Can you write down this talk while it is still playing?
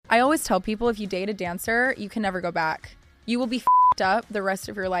I always tell people if you date a dancer, you can never go back. You will be f***ed up the rest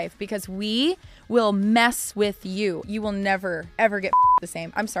of your life because we will mess with you. You will never, ever get the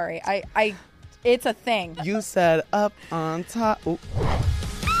same. I'm sorry. It's a thing. You said up on top. Ooh.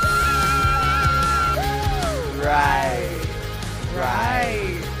 Right.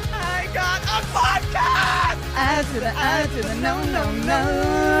 I got a podcast. I to the no.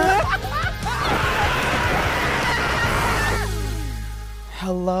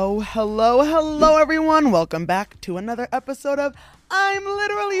 Hello, everyone. Welcome back to another episode of I'm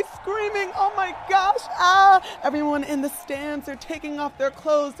Literally Screaming. Oh my gosh. Everyone in the stands, they're taking off their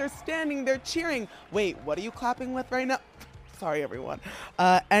clothes. They're standing, they're cheering. Wait, what are you clapping with right now? Sorry, everyone.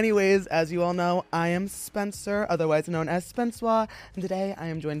 Anyways, as you all know, I am Spencer, otherwise known as Spencewuah, and today I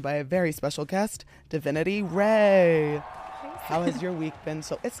am joined by a very special guest, Divinity Ray. How has your week been?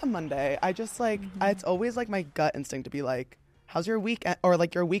 So it's a Monday. I just it's always like my gut instinct to be like, how's your week or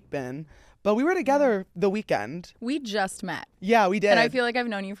like your week been? But we were together the weekend. We just met. Yeah, we did. And I feel like I've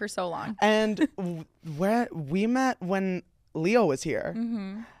known you for so long. And we met when Leo was here.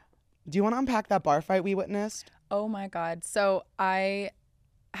 Mm-hmm. Do you want to unpack that bar fight we witnessed? Oh my God. So I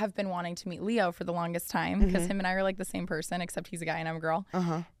have been wanting to meet Leo for the longest time because him and I are like the same person, except he's a guy and I'm a girl.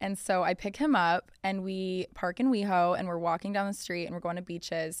 And so I pick him up and we park in WeHo and we're walking down the street and we're going to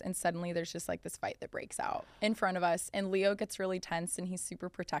beaches, and suddenly there's just like this fight that breaks out in front of us, and Leo gets really tense and he's super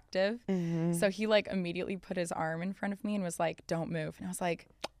protective. So he like immediately put his arm in front of me and was like, don't move. And I was like,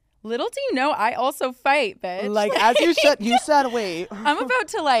 little do you know, I also fight, bitch. Like as you said, wait. I'm about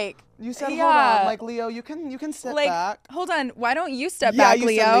to like. You said, hold on, like Leo, you can sit like, back. Hold on, why don't you step back, Leo?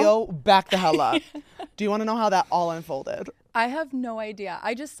 Yeah, you said, Leo, back the hell up. Do you want to know how that all unfolded? I have no idea.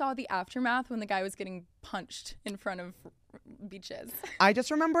 I just saw the aftermath when the guy was getting punched in front of beaches. I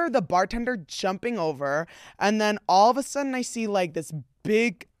just remember the bartender jumping over, and then all of a sudden I see like this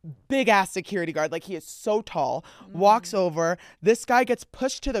big ass security guard, like he is so tall, walks over. This guy gets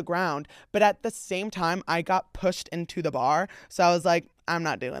pushed to the ground, but at the same time I got pushed into the bar, so I was like, I'm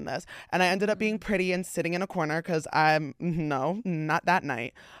not doing this. And I ended up being pretty and sitting in a corner because not that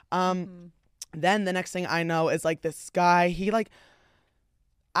night. Then the next thing I know is like this guy, he like,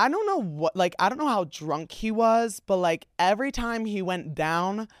 I don't know how drunk he was, but like every time he went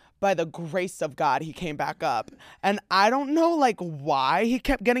down, by the grace of God, he came back up. And I don't know like why he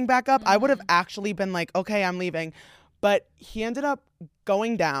kept getting back up. I would have actually been like, okay, I'm leaving. But he ended up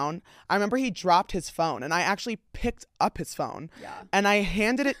going down. I remember he dropped his phone and I actually picked up his phone. Yeah. And I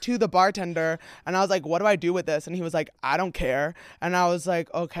handed it to the bartender and I was like, what do I do with this? And he was like, I don't care. And I was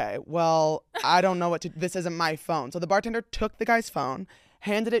like, okay, well, I don't know what to, this isn't my phone. So the bartender took the guy's phone,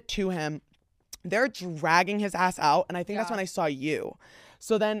 handed it to him. They're dragging his ass out. And I think that's when I saw you.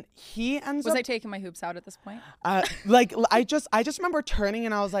 So then he ends up... Was I taking my hoops out at this point? I just remember turning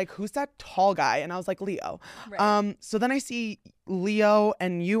and I was like, who's that tall guy? And I was like, Leo. Right. So then I see Leo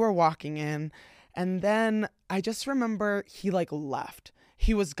and you were walking in. And then I just remember he like left.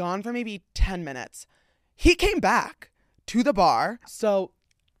 He was gone for maybe 10 minutes. He came back to the bar. So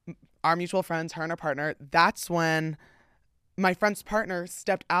our mutual friends, her and her partner, that's when my friend's partner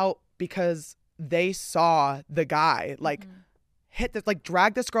stepped out because they saw the guy like...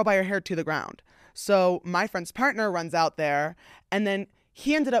 drag this girl by her hair to the ground. So my friend's partner runs out there and then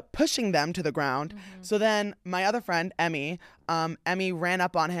he ended up pushing them to the ground. So then my other friend, Emmy ran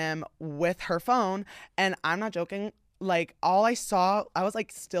up on him with her phone, and I'm not joking, like all I saw, I was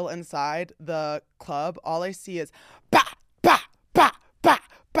like still inside the club. All I see is bah, bah, bah, bah,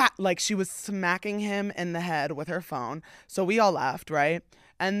 bah. Like she was smacking him in the head with her phone. So we all left, right?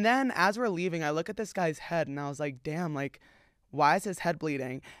 And then as we're leaving, I look at this guy's head and I was like, damn, like, why is his head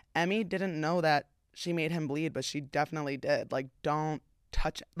bleeding? Emmy didn't know that she made him bleed, but she definitely did. Like, don't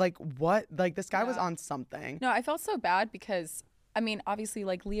touch. Like, what? Like, this guy was on something. No, I felt so bad because, I mean, obviously,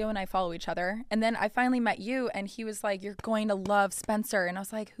 like, Leo and I follow each other. And then I finally met you, and he was like, you're going to love Spencer. And I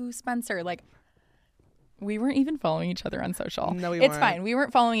was like, who's Spencer? Like, we weren't even following each other on social. No, we weren't. It's fine. We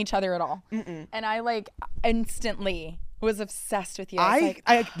weren't following each other at all. And I, like, instantly... was obsessed with you.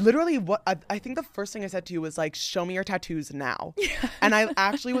 I literally, I think the first thing I said to you was like, show me your tattoos now. And I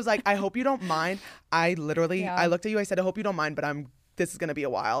actually was like, I hope you don't mind. I literally, I looked at you, I said, I hope you don't mind, but this is going to be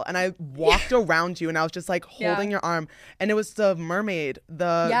a while. And I walked around you and I was just like holding your arm, and it was the mermaid,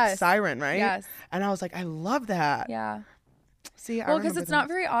 the siren, right? Yes. And I was like, I love that. Yeah. See, well, because it's not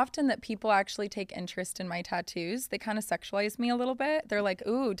very often that people actually take interest in my tattoos. They kind of sexualize me a little bit. They're like,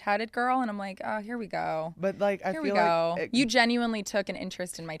 ooh, tatted girl. And I'm like, oh, here we go. But like, I here feel we go. like you genuinely took an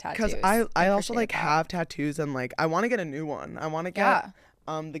interest in my tattoos. Because I also like have tattoos, and like, I want to get a new one. I want to get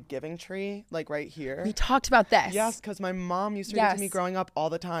the giving tree, like right here. We talked about this. Yes, because my mom used to read it to me growing up all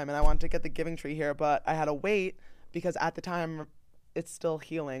the time, and I wanted to get the giving tree here, but I had to wait because at the time it's still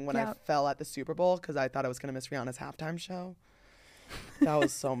healing when I fell at the Super Bowl because I thought I was going to miss Rihanna's halftime show. That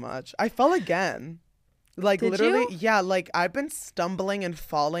was so much. I fell again. Like, Did literally, you? yeah, like I've been stumbling and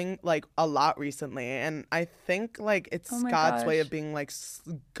falling like a lot recently, and I think like it's God's way of being like,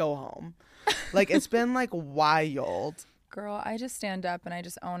 go home. Like, it's been like wild. Girl, I just stand up and I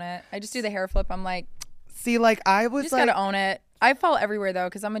just own it. I just do the hair flip. I'm like, see, like I was just like, gotta own it. I fall everywhere though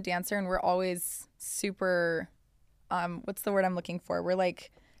because I'm a dancer and we're always super, what's the word I'm looking for? We're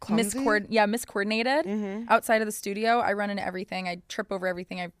like miscoordinated. Mm-hmm. Outside of the studio, I run into everything. I trip over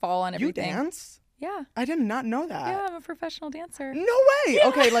everything. I fall on everything. You dance? Yeah. I did not know that. Yeah, I'm a professional dancer. No way. Yeah.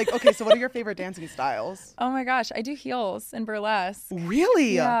 Okay, so what are your favorite dancing styles? Oh my gosh, I do heels and burlesque.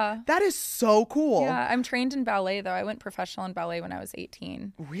 Really? Yeah. That is so cool. Yeah, I'm trained in ballet though. I went professional in ballet when I was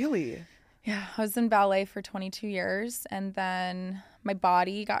 18. Really? Yeah, I was in ballet for 22 years and then my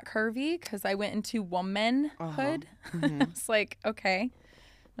body got curvy because I went into womanhood. Mm-hmm. I was like, okay,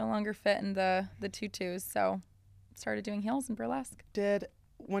 no longer fit in the tutus, so started doing heels and burlesque.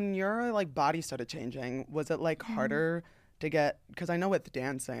 When your like body started changing, was it like harder to get, because I know with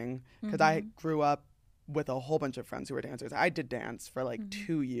dancing, because I grew up with a whole bunch of friends who were dancers. I did dance for like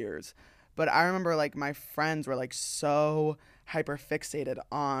 2 years, but I remember like my friends were like so hyper fixated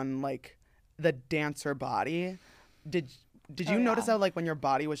on like the dancer body. Did you notice that like when your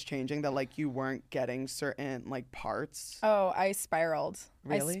body was changing that like you weren't getting certain like parts? Oh, I spiraled.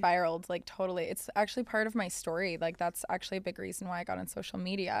 Really? I spiraled like totally. It's actually part of my story. Like that's actually a big reason why I got on social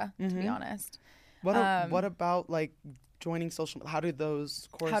media, to be honest. What about like joining social? How do those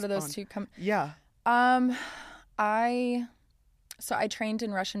correspond? How do those two come? Yeah. I trained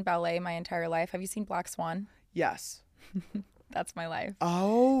in Russian ballet my entire life. Have you seen Black Swan? Yes. That's my life.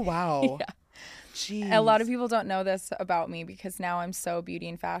 Oh, wow. Yeah. Jeez. A lot of people don't know this about me because now I'm so beauty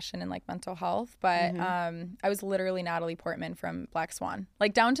and fashion and like mental health. But I was literally Natalie Portman from Black Swan,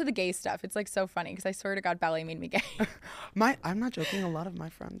 like down to the gay stuff. It's like so funny because I swear to God, ballet made me gay. I'm not joking. A lot of my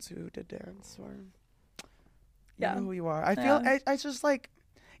friends who did dance were. You know who you are. I feel I just like,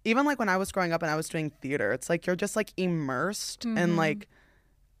 even like when I was growing up and I was doing theater, it's like you're just like immersed in like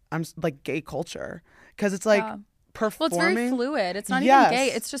like gay culture because it's like. Performing. Well, it's very fluid. It's not even gay.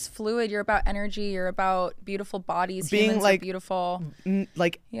 It's just fluid. You're about energy. You're about beautiful bodies. Being Humans like are beautiful.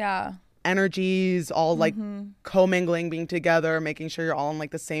 Like energies all like commingling, being together, making sure you're all on like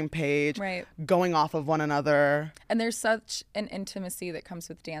the same page, right? Going off of one another. And there's such an intimacy that comes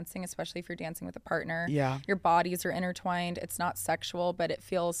with dancing, especially if you're dancing with a partner. Yeah. Your bodies are intertwined. It's not sexual, but it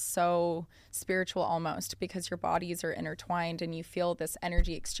feels so spiritual almost because your bodies are intertwined and you feel this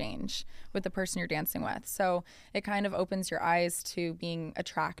energy exchange with the person you're dancing with. So it kind of opens your eyes to being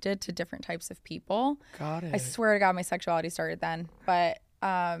attracted to different types of people. Got it. I swear to God, my sexuality started then. But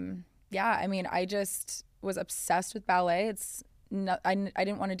yeah, I mean, I just was obsessed with ballet. I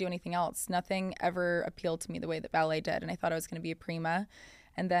didn't want to do anything else. Nothing ever appealed to me the way that ballet did. And I thought I was going to be a prima.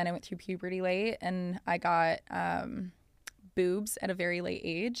 And then I went through puberty late and I got boobs at a very late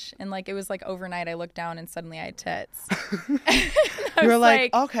age. And like, it was like overnight I looked down and suddenly I had tits. You're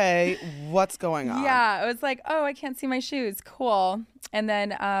like, okay, what's going on? Yeah. I was like, oh, I can't see my shoes. Cool. And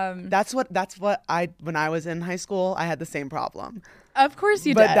then that's what when I was in high school, I had the same problem. Of course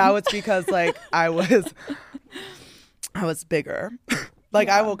you did. But that was because like I was bigger. Like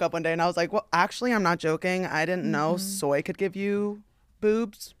I woke up one day and I was like, well, actually, I'm not joking. I didn't know soy could give you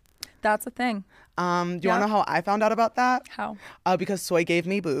boobs. That's a thing. Do you want to know how I found out about that? How? Because soy gave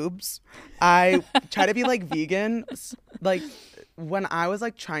me boobs. I try to be like vegan. Like when I was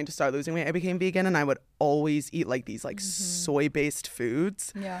like trying to start losing weight, I became vegan and I would always eat like these like soy-based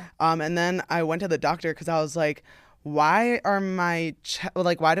foods. Yeah. And then I went to the doctor because I was like, why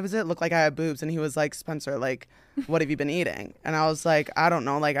does it look like I have boobs? And he was like, Spencer, like, what have you been eating? And I was like, I don't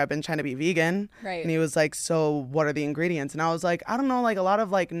know, like I've been trying to be vegan. Right. And he was like, so what are the ingredients? And I was like, I don't know, like a lot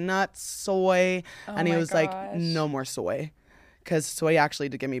of like nuts, soy. And he was like, no more soy. Because soy actually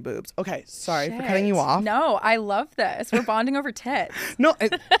did give me boobs. Okay, sorry for cutting you off. No, I love this. We're bonding over tits. No,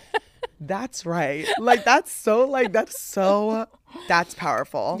 that's right. Like that's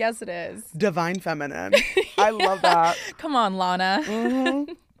powerful. Yes, it is. Divine feminine. I love that. Come on, Lana.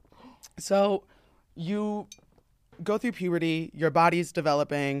 So you go through puberty, your body's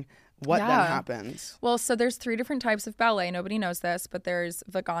developing. What then happens? Well, so there's 3 different types of ballet. Nobody knows this, but there's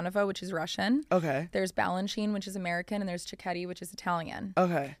Vaganova, which is Russian. Okay. There's Balanchine, which is American, and there's Cecchetti, which is Italian.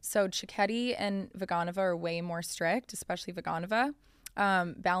 Okay. So Cecchetti and Vaganova are way more strict, especially Vaganova.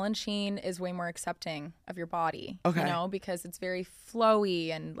 Balanchine is way more accepting of your body, Okay. you know, because it's very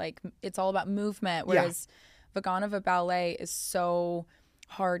flowy and like it's all about movement. Whereas Vaganova ballet is so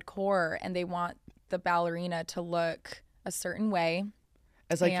hardcore and they want the ballerina to look a certain way.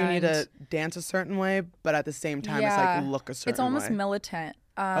 It's like you need to dance a certain way, but at the same time, it's like look a certain way. It's almost militant.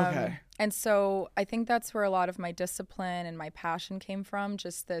 Okay. And so I think that's where a lot of my discipline and my passion came from,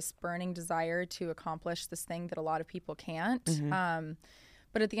 just this burning desire to accomplish this thing that a lot of people can't.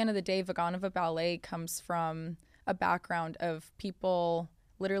 But at the end of the day, Vaganova ballet comes from a background of people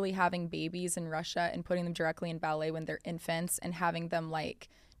literally having babies in Russia and putting them directly in ballet when they're infants and having them like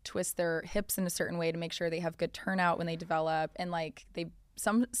twist their hips in a certain way to make sure they have good turnout when they develop. And like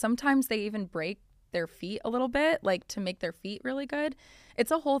sometimes they even break their feet a little bit, like to make their feet really good.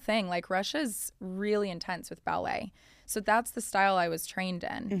 It's a whole thing. Like Russia's really intense with ballet. So that's the style I was trained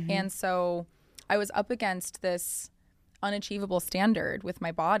in. And so I was up against this unachievable standard with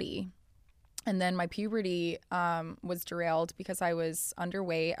my body. And then my puberty was derailed because I was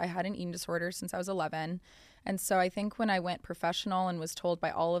underweight. I had an eating disorder since I was 11. And so I think when I went professional and was told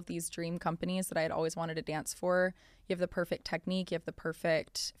by all of these dream companies that I had always wanted to dance for, you have the perfect technique, you have the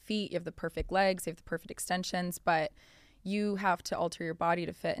perfect feet, you have the perfect legs, you have the perfect extensions, but you have to alter your body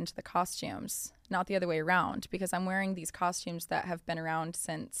to fit into the costumes, not the other way around, because I'm wearing these costumes that have been around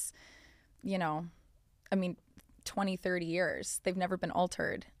since, 20, 30 years. They've never been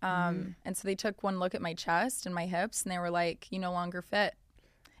altered. And so they took one look at my chest and my hips and they were like, you no longer fit.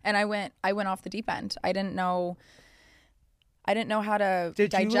 And I went off the deep end. I didn't know how to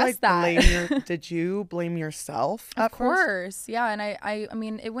digest that. Did you blame yourself at Of course. Yeah. And I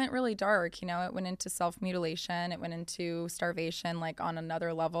mean, it went really dark, it went into self-mutilation. It went into starvation, like on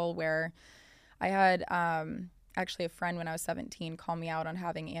another level where I had actually a friend when I was 17 call me out on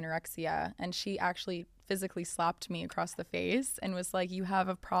having anorexia. And she actually physically slapped me across the face and was like, you have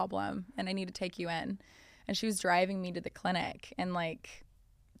a problem and I need to take you in. And she was driving me to the clinic. And like,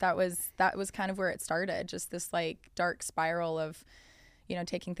 that was kind of where it started, just this like dark spiral of,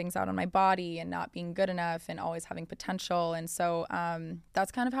 taking things out on my body and not being good enough and always having potential. And so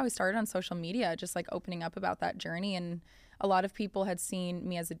that's kind of how I started on social media, just like opening up about that journey. And a lot of people had seen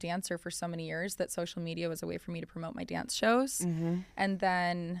me as a dancer for so many years that social media was a way for me to promote my dance shows. And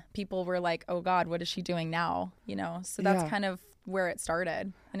then people were like, oh God, what is she doing now? So that's kind of where it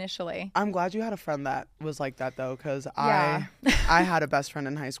started initially. I'm glad you had a friend that was like that though, because I had a best friend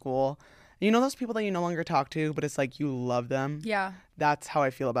in high school. Those people that you no longer talk to, but it's like you love them. Yeah. That's how I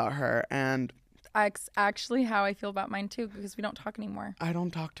feel about her. And actually how I feel about mine too, because we don't talk anymore. I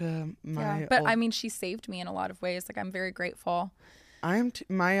don't talk to my but I mean, she saved me in a lot of ways. Like I'm very grateful.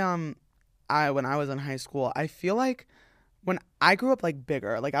 when I was in high school, I feel like when I grew up like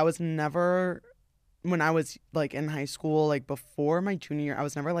bigger, like I was never, when I was like in high school, like before my junior year, I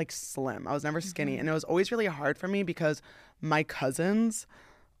was never like slim. I was never skinny. And it was always really hard for me because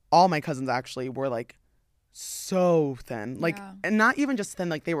all my cousins actually were like so thin, like, and not even just thin,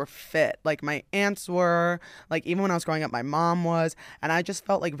 like they were fit. Like my aunts were, like even when I was growing up, my mom was, and I just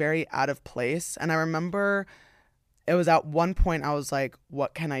felt like very out of place. And I remember it was at one point I was like,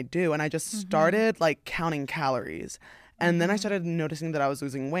 what can I do? And I just started like counting calories. And then I started noticing that I was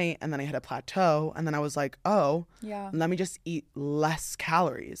losing weight, and then I hit a plateau, and then I was like, oh, let me just eat less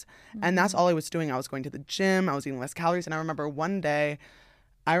calories. And that's all I was doing. I was going to the gym, I was eating less calories. And I remember one day,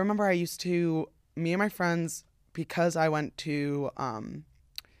 I used to, me and my friends, because I went to,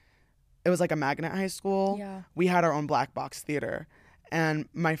 it was like a magnet high school. Yeah. We had our own black box theater. And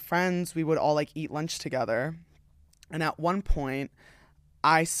my friends, we would all like eat lunch together. And at one point,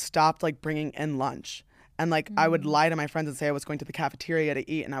 I stopped like bringing in lunch. And like I would lie to my friends and say I was going to the cafeteria to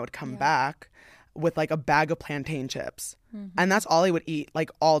eat, and I would come back with like a bag of plantain chips. And that's all I would eat like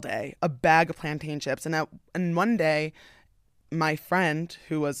all day, a bag of plantain chips. And one day, my friend,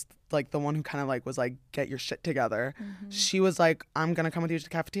 who was like the one who kind of like was like, get your shit together, she was like, I'm gonna come with you to the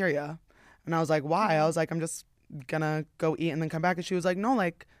cafeteria. And I was like, why? I was like, I'm just gonna go eat and then come back. And she was like, no,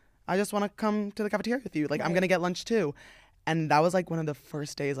 like I just want to come to the cafeteria with you, like I'm gonna get lunch too. And that was like one of the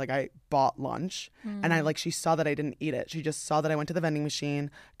first days like I bought lunch, and I like, she saw that I didn't eat it. She just saw that I went to the vending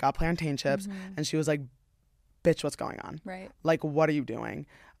machine, got plantain chips, and she was like, bitch, what's going on? Right. Like, what are you doing?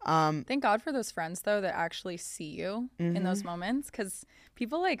 Thank God for those friends though that actually see you in those moments, because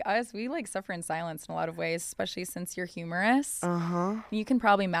people like us, we like suffer in silence in a lot of ways, especially since you're humorous. You can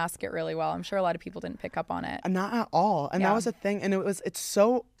probably mask it really well. I'm sure a lot of people didn't pick up on it. Not at all. And that was a thing. And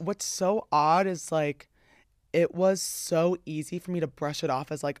what's so odd is like, it was so easy for me to brush it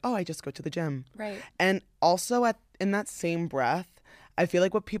off as like, oh, I just go to the gym. Right. And also in that same breath, I feel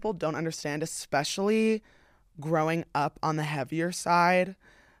like what people don't understand, especially growing up on the heavier side,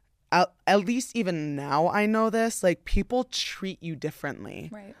 at least even now I know this, like people treat you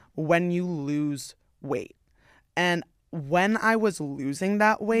differently when you lose weight. And when I was losing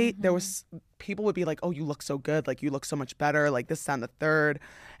that weight, there was people would be like, oh, you look so good. Like you look so much better. Like this, and the third.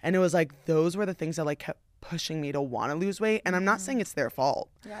 And it was like, those were the things that like kept pushing me to want to lose weight. And I'm not saying it's their fault,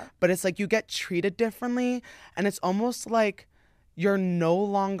 but it's like you get treated differently. And it's almost like you're no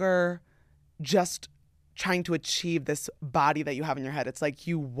longer just trying to achieve this body that you have in your head. It's like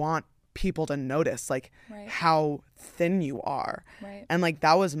you want people to notice like how thin you are. And like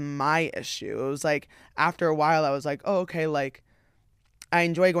that was my issue. It was like after a while I was like, oh, okay, like I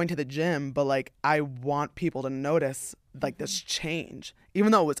enjoy going to the gym, but like I want people to notice like this change,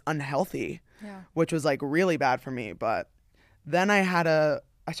 even though it was unhealthy, which was like really bad for me. But then I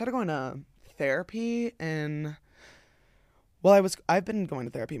started going to therapy and I've been going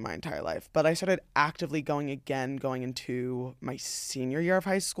to therapy my entire life, but I started actively going into my senior year of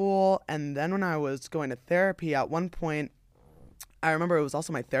high school. And then when I was going to therapy at one point, I remember it was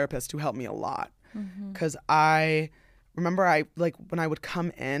also my therapist who helped me a lot. Because I remember when I would come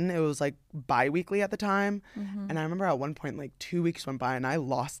in, it was like bi-weekly at the time. And I remember at one point, like 2 weeks went by and I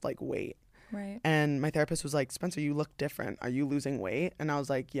lost like weight. And my therapist was like, Spencer, you look different. Are you losing weight? And I was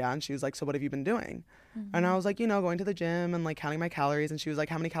like, yeah. And she was like, so what have you been doing? And I was like, going to the gym and like counting my calories. And she was like,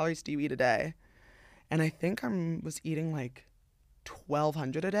 how many calories do you eat a day? And I think I was eating like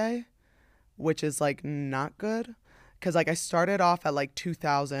 1,200 a day, which is like not good. Cause like I started off at like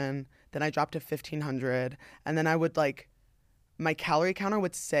 2,000, then I dropped to 1,500. And then I would like, my calorie counter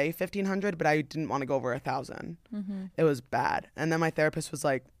would say 1,500, but I didn't want to go over 1,000. It was bad. And then my therapist was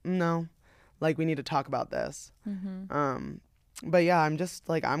like, no, like we need to talk about this. But yeah, I'm just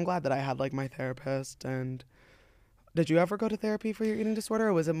like, I'm glad that I had like my therapist. And did you ever go to therapy for your eating disorder?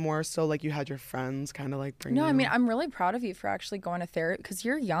 Or was it more so like you had your friends kind of like bring you? No, I mean, I'm really proud of you for actually going to therapy because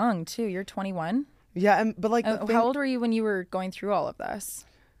you're young too. You're 21. Yeah. But like, how old were you when you were going through all of this?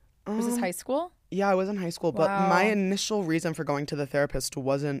 Was this high school? Yeah, I was in high school. But my initial reason for going to the therapist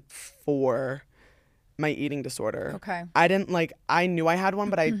wasn't for my eating disorder. Okay. I knew I had one,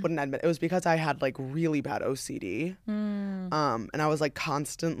 but I wouldn't admit it. It was because I had like really bad OCD. And I was like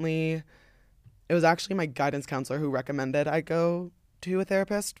constantly, it was actually my guidance counselor who recommended I go to a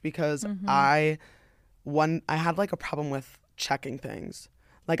therapist because I had like a problem with checking things.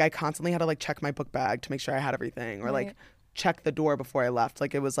 Like I constantly had to like check my book bag to make sure I had everything, or like check the door before I left.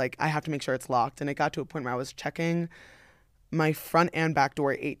 Like it was like I have to make sure it's locked. And it got to a point where I was checking my front and back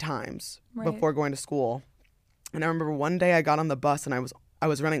door 8 times before going to school. And I remember one day I got on the bus and I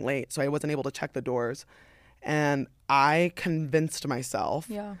was running late, so I wasn't able to check the doors. And I convinced myself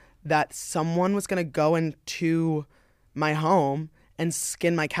that someone was gonna go into my home and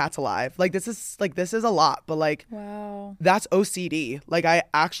skin my cats alive. Like this is a lot, but like that's OCD. Like I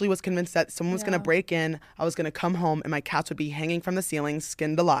actually was convinced that someone was gonna break in, I was gonna come home and my cats would be hanging from the ceiling,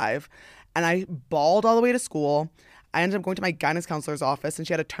 skinned alive. And I bawled all the way to school. I ended up going to my guidance counselor's office and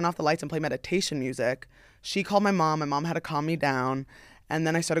she had to turn off the lights and play meditation music. She called my mom. My mom had to calm me down. And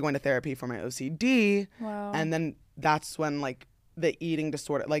then I started going to therapy for my OCD. And then that's when like the eating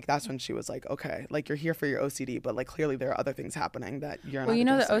disorder, like that's when she was like, okay, like you're here for your OCD, but like clearly there are other things happening that you're not. Well, you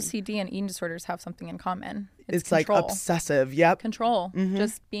know, addressing. the OCD and eating disorders have something in common. It's like obsessive. Yep. Control.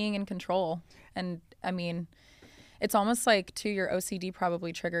 Just being in control. And I mean, it's almost like too, your OCD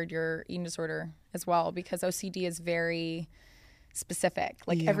probably triggered your eating disorder as well, because OCD is very specific.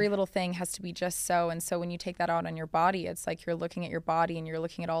 Like every little thing has to be just so. And so when you take that out on your body, it's like you're looking at your body and you're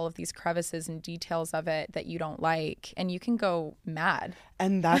looking at all of these crevices and details of it that you don't like, and you can go mad.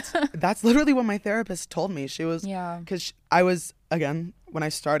 And that's literally what my therapist told me. She was, because I was, again, when I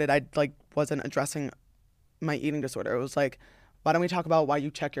started, I like wasn't addressing my eating disorder. It was like, why don't we talk about why you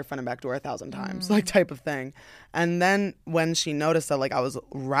check your front and back door 1,000 times, like type of thing. And then when she noticed that like I was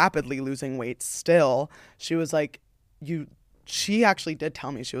rapidly losing weight still, she was like, she actually did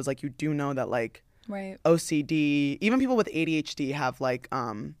tell me, she was like, you do know that like OCD, even people with ADHD have like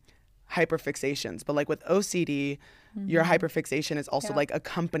hyperfixations, but like with OCD, your hyperfixation is also like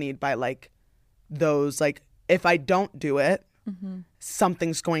accompanied by like those, like if I don't do it,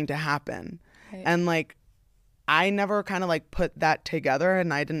 something's going to happen. And like, I never kind of like put that together,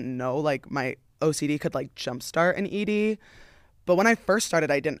 and I didn't know like my OCD could like jumpstart an ED. But when I first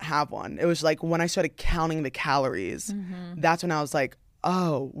started, I didn't have one. It was like when I started counting the calories, that's when I was like,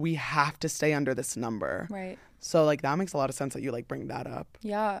 oh, we have to stay under this number. Right. So like that makes a lot of sense that you like bring that up.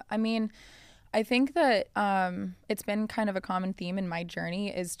 Yeah. I mean, I think that it's been kind of a common theme in my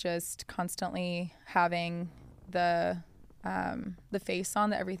journey is just constantly having the face on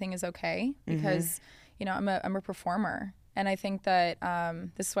that everything is okay, because I'm a performer. And I think that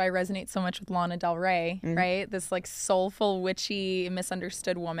this is why I resonate so much with Lana Del Rey, right? This like soulful, witchy,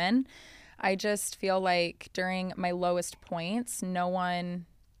 misunderstood woman. I just feel like during my lowest points, no one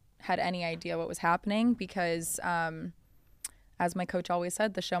had any idea what was happening because, as my coach always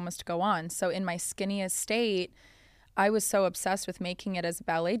said, the show must go on. So in my skinniest state, I was so obsessed with making it as a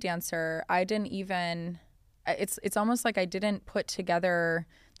ballet dancer. I didn't even, it's almost like I didn't put together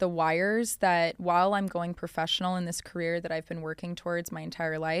the wires that while I'm going professional in this career that I've been working towards my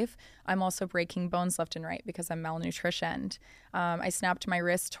entire life, I'm also breaking bones left and right because I'm malnutritioned. I snapped my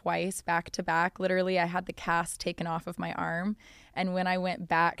wrist twice back to back. Literally, I had the cast taken off of my arm. And when I went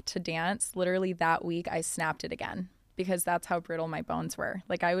back to dance, literally that week, I snapped it again because that's how brittle my bones were.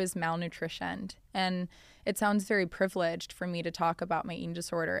 Like I was malnutritioned. And it sounds very privileged for me to talk about my eating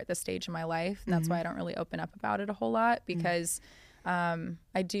disorder at this stage in my life. And that's why I don't really open up about it a whole lot because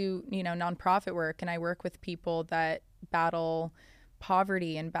I do, nonprofit work and I work with people that battle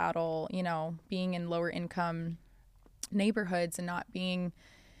poverty and battle, being in lower income neighborhoods and not being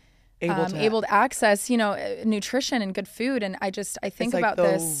able to access, nutrition and good food. And I think about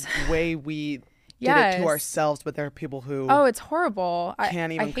this way we did it to ourselves, but there are people who it's horrible.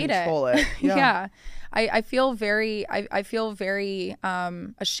 Can't even I hate control it. Yeah. I feel very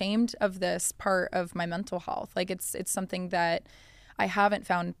ashamed of this part of my mental health. Like it's something that I haven't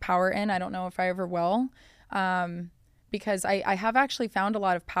found power in. I don't know if I ever will. Because I have actually found a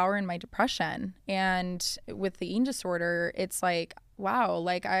lot of power in my depression. And with the eating disorder, it's like, wow,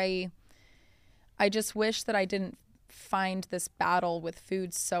 like I just wish that I didn't find this battle with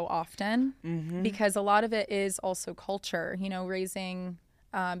food so often because a lot of it is also culture,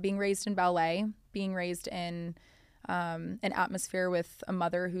 being raised in ballet, being raised in an atmosphere with a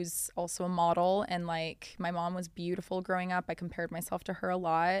mother who's also a model. And like my mom was beautiful growing up. I compared myself to her a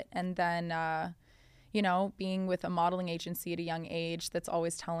lot. And then, being with a modeling agency at a young age that's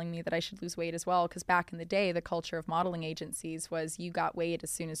always telling me that I should lose weight as well. Because back in the day, the culture of modeling agencies was you got weight as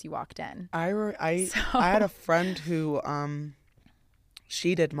soon as you walked in. I had a friend who,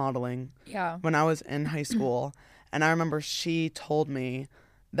 she did modeling when I was in high school. And I remember she told me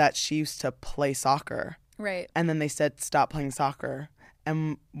that she used to play soccer. Right. And then they said, stop playing soccer.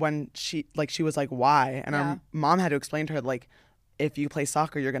 And when she was like, why? And our mom had to explain to her, like, if you play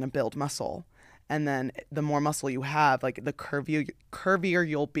soccer, you're going to build muscle. And then the more muscle you have, like the curvier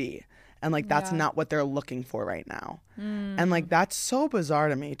you'll be. And like, that's not what they're looking for right now. And like, that's so bizarre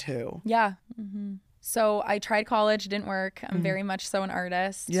to me too. Yeah. So I tried college, it didn't work. I'm very much so an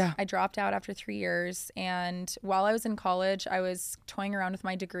artist. Yeah. I dropped out after 3 years. And while I was in college, I was toying around with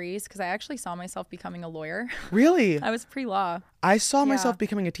my degrees because I actually saw myself becoming a lawyer. Really? I was pre-law. I saw myself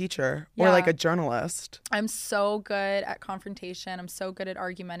becoming a teacher or like a journalist. I'm so good at confrontation. I'm so good at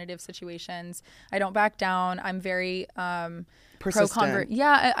argumentative situations. I don't back down. I'm very persistent.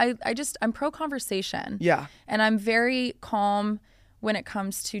 I'm pro-conversation. Yeah. And I'm very calm when it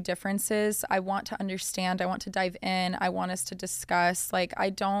comes to differences. I want to understand. I want to dive in. I want us to discuss. Like,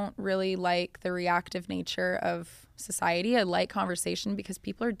 I don't really like the reactive nature of society. I like conversation because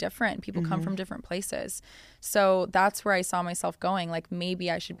people are different. People come from different places. So that's where I saw myself going. Like,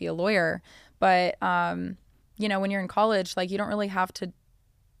 maybe I should be a lawyer. But, when you're in college, like, you don't really have to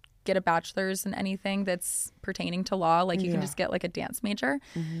get a bachelor's in anything that's pertaining to law. Like, you can just get like a dance major.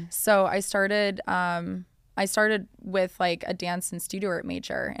 So I started with like a dance and studio art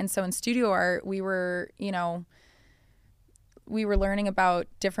major. And so in studio art, we were learning about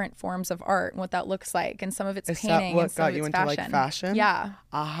different forms of art and what that looks like. And some of it's painting and some of it's fashion. Is that what got you into like fashion? Yeah.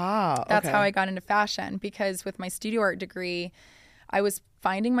 Aha. That's how I got into fashion, because with my studio art degree, I was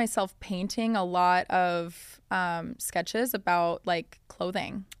finding myself painting a lot of sketches about like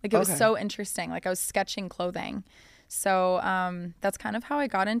clothing. Like it was so interesting. Like I was sketching clothing. So that's kind of how I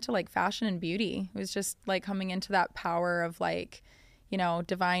got into like fashion and beauty. It was just like coming into that power of like,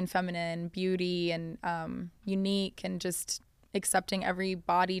 divine feminine beauty and unique, and just accepting every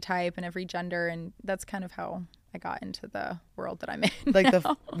body type and every gender. And that's kind of how I got into the world that I'm in like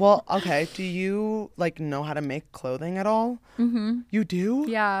now. Do you like know how to make clothing at all? You do?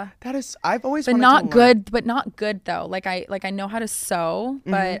 Yeah. That is, I've always but wanted not to good, but not good though. Like I know how to sew,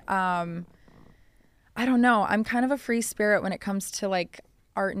 but I don't know. I'm kind of a free spirit when it comes to like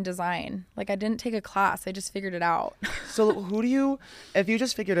art and design. Like I didn't take a class. I just figured it out. So if you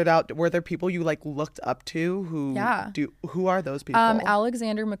just figured it out, were there people you like looked up to who are those people?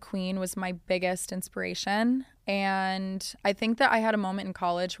 Alexander McQueen was my biggest inspiration. And I think that I had a moment in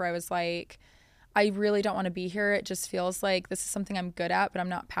college where I was like, I really don't want to be here. It just feels like this is something I'm good at, but I'm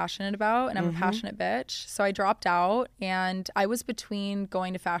not passionate about, and I'm a passionate bitch. So I dropped out, and I was between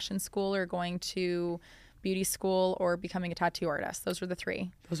going to fashion school or going to beauty school or becoming a tattoo artist. Those were the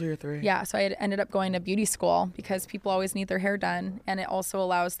three. Those were your three? Yeah. So I had ended up going to beauty school because people always need their hair done, and it also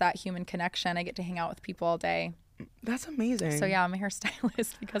allows that human connection. I get to hang out with people all day. That's amazing. So yeah, I'm a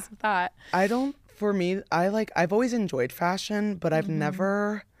hairstylist because of that. I've always enjoyed fashion, but I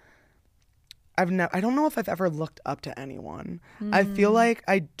don't know if I've ever looked up to anyone. I feel like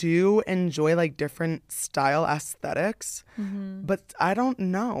I do enjoy like different style aesthetics, but I don't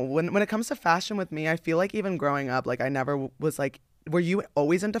know. When it comes to fashion with me, I feel like even growing up, like I never was like, were you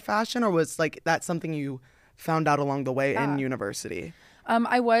always into fashion, or was like that something you found out along the way in university?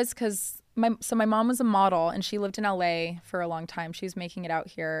 I was, because my mom was a model, and she lived in LA for a long time. She was making it out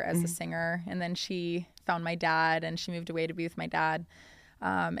here as a singer, and then she found my dad, and she moved away to be with my dad.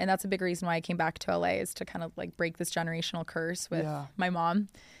 And that's a big reason why I came back to LA, is to kind of like break this generational curse with my mom,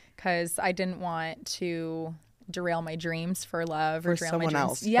 because I didn't want to derail my dreams for love or derail someone my dreams.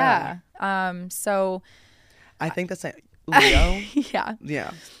 else. Yeah. So I think the same. Leo.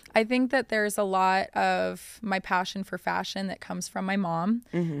 Yeah. I think that there's a lot of my passion for fashion that comes from my mom,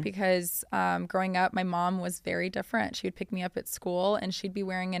 because growing up, my mom was very different. She would pick me up at school, and she'd be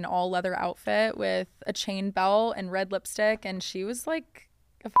wearing an all leather outfit with a chain belt and red lipstick, and she was like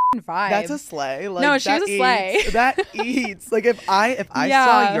a f***ing vibe. That's a sleigh. Like, no, she was a sleigh. That eats. Like if I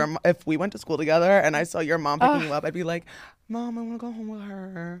saw if we went to school together and I saw your mom picking you up, I'd be like, Mom, I want to go home with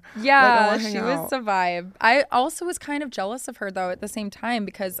her. Yeah, she was a vibe. I also was kind of jealous of her, though, at the same time,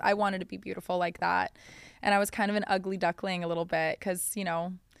 because I wanted to be beautiful like that. And I was kind of an ugly duckling a little bit, because, you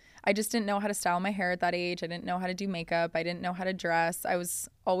know, I just didn't know how to style my hair at that age. I didn't know how to do makeup. I didn't know how to dress. I was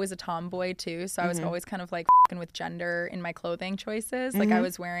always a tomboy, too. So I was always kind of like f***ing with gender in my clothing choices. Like I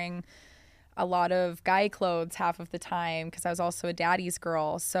was wearing a lot of guy clothes half of the time, because I was also a daddy's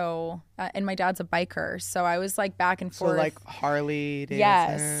girl. So, and my dad's a biker. So I was like back and forth. So like Harley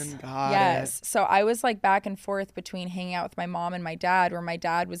Davidson. Yes. So I was like back and forth between hanging out with my mom and my dad, where my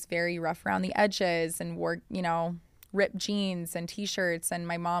dad was very rough around the edges and wore, you know, ripped jeans and t-shirts. And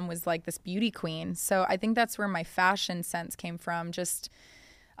my mom was like this beauty queen. So I think that's where my fashion sense came from. Just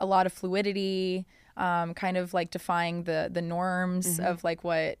a lot of fluidity, kind of like defying the norms of like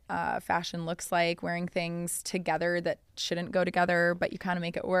what fashion looks like, wearing things together that shouldn't go together, but you kind of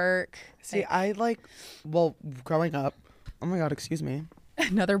make it work. See, growing up, oh my God, excuse me.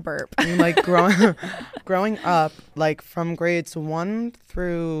 Another burp. I mean, like growing up, like from grades 1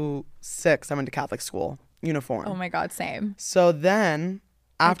 through 6, I went to Catholic school, uniform. Oh my God, same. So then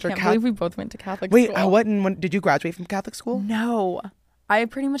after I can't believe we both went to Catholic school. Wait, when did you graduate from Catholic school? No. I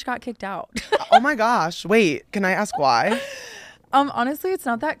pretty much got kicked out. Oh my gosh. Wait, can I ask why? Honestly, it's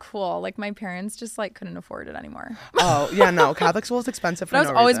not that cool. Like my parents just like couldn't afford it anymore. Oh, yeah, no. Catholic school is expensive for but I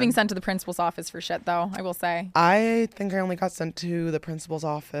was no always reason. being sent to the principal's office for shit, though, I will say. I think I only got sent to the principal's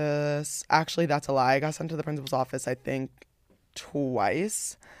office. Actually, that's a lie. I got sent to the principal's office, I think,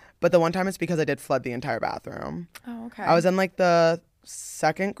 twice. But the one time it's because I did flood the entire bathroom. Oh, okay. I was in like the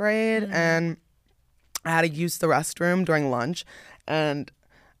 2nd grade and I had to use the restroom during lunch. And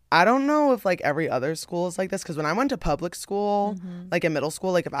I don't know if like every other school is like this, because when I went to public school, like in middle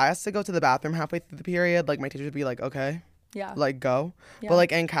school, like if I asked to go to the bathroom halfway through the period, like my teacher would be like, okay, like go. Yeah. But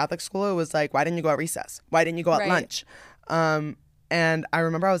like in Catholic school, it was like, why didn't you go at recess? Why didn't you go at lunch? And I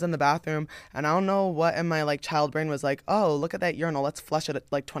remember I was in the bathroom, and I don't know what in my like child brain was like, oh, look at that urinal, let's flush it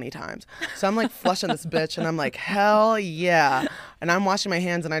like 20 times. So I'm like flushing this bitch, and I'm like, hell yeah. And I'm washing my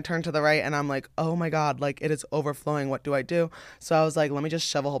hands, and I turn to the right, and I'm like, oh my God, like it is overflowing. What do I do? So I was like, let me just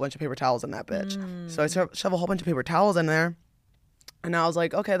shove a whole bunch of paper towels in that bitch. So I shove a whole bunch of paper towels in there. And I was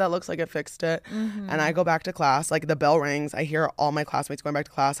like, okay, that looks like it fixed it. And I go back to class. Like the bell rings. I hear all my classmates going back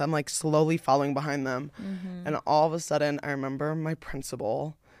to class. I'm like slowly following behind them. And all of a sudden, I remember my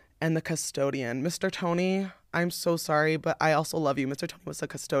principal and the custodian. Mr. Tony, I'm so sorry, but I also love you. Mr. Tony was the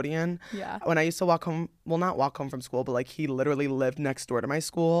custodian. Yeah. When I used to walk home, well, not walk home from school, but like he literally lived next door to my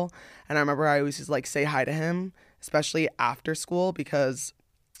school. And I remember I always used to like say hi to him, especially after school, because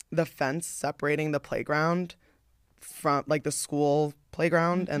the fence separating the playground from like the school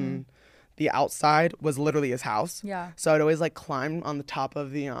playground and the outside was literally his house. Yeah. So I'd always like climb on the top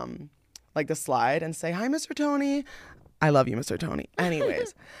of the like the slide and say, hi, Mr. Tony. I love you, Mr. Tony.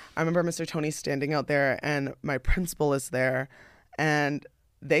 Anyways, I remember Mr. Tony standing out there, and my principal is there, and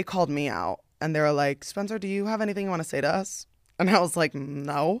they called me out, and they were like, Spencer, do you have anything you want to say to us? And I was like,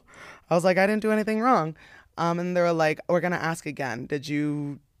 no. I was like, I didn't do anything wrong. And they were like, we're going to ask again.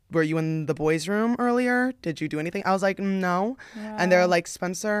 Were you in the boys' room earlier? Did you do anything? I was like, no. Yeah. And they're like,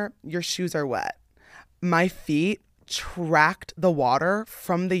 Spencer, your shoes are wet. my feet tracked the water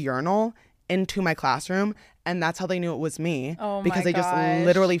from the urinal into my classroom, and that's how they knew it was me. Oh because my they just gosh.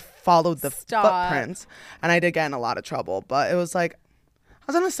 literally followed the Stop. footprints. And I did get in a lot of trouble, but it was like, I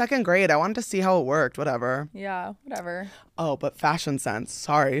was in the 2nd grade. I wanted to see how it worked, whatever. Yeah, whatever. Oh, but fashion sense.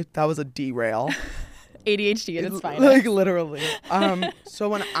 Sorry, that was a derail. ADHD at its finest. Like literally. So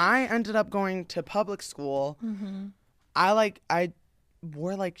when I ended up going to public school, I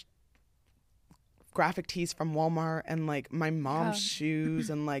wore like graphic tees from Walmart and like my mom's shoes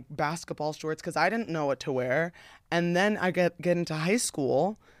and like basketball shorts because I didn't know what to wear. And then I get into high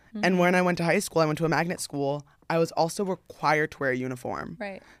school, and when I went to high school, I went to a magnet school. I was also required to wear a uniform.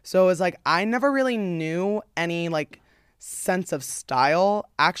 Right. So it was like I never really knew any like sense of style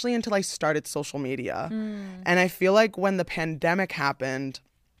actually until I started social media. And I feel like when the pandemic happened,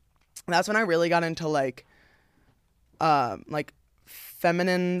 that's when I really got into like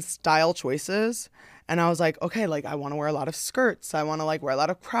feminine style choices. And I was like, okay, like I want to wear a lot of skirts. I want to like wear a lot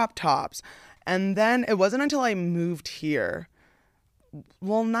of crop tops. And then it wasn't until I moved here.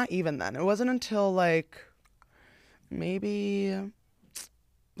 Well, not even then. It wasn't until like maybe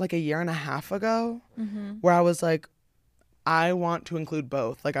like a year and a half ago where I was like, I want to include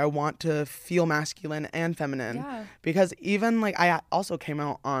both. Like I want to feel masculine and feminine. Yeah. Because even like I also came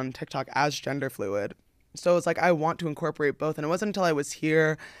out on TikTok as gender fluid. So it's like I want to incorporate both. And it wasn't until I was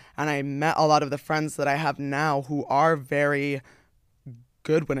here and I met a lot of the friends that I have now who are very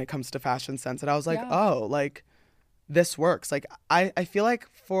good when it comes to fashion sense. And I was like, oh, like this works. Like I feel like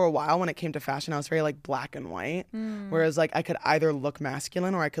for a while when it came to fashion, I was very like black and white. Whereas like I could either look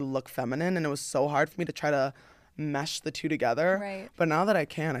masculine or I could look feminine. And it was so hard for me to try to mesh the two together. Right. But now that I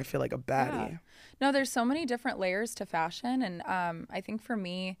can, I feel like a baddie. Yeah. No, there's so many different layers to fashion. And I think for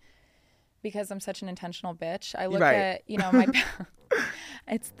me, because I'm such an intentional bitch, I look at, you know, my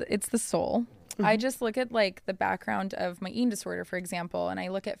it's the soul. I just look at like the background of my eating disorder, for example, and I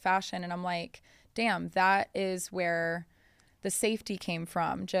look at fashion and I'm like, damn, that is where the safety came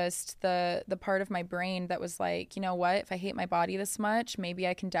from. Just the part of my brain that was like, you know what, if I hate my body this much, maybe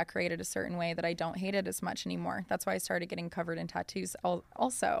I can decorate it a certain way that I don't hate it as much anymore. That's why I started getting covered in tattoos.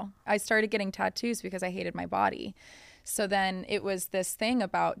 Also, I started getting tattoos because I hated my body. So then it was this thing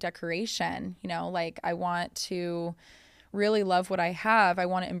about decoration, you know, like I want to really love what I have. I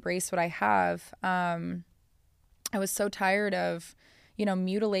want to embrace what I have. I was so tired of, you know,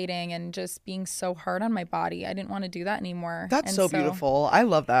 mutilating and just being so hard on my body. I didn't want to do that anymore. That's so beautiful. I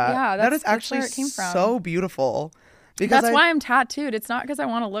love that. Yeah, that is actually where it came from. So beautiful. Because that's why I'm tattooed. It's not because I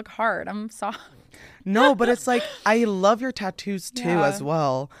want to look hard. I'm soft. No, but it's like I love your tattoos too as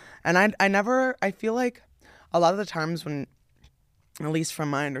well. And I feel like a lot of the times when, at least from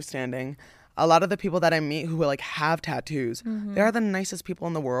my understanding, a lot of the people that I meet who like have tattoos, they are the nicest people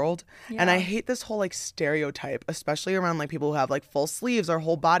in the world. Yeah. And I hate this whole like stereotype, especially around like people who have like full sleeves or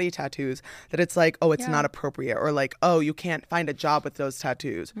whole body tattoos, that it's like, oh, it's not appropriate, or like, oh, you can't find a job with those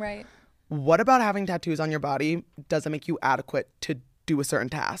tattoos. Right. What about having tattoos on your body doesn't make you adequate to do a certain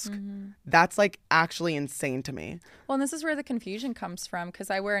task? That's like actually insane to me. Well, and this is where the confusion comes from, because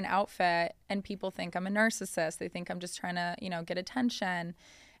I wear an outfit and people think I'm a narcissist. They think I'm just trying to, you know, get attention.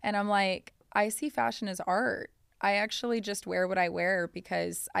 And I'm like, I see fashion as art. I actually just wear what I wear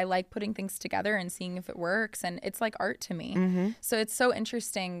because I like putting things together and seeing if it works. And it's like art to me. So it's so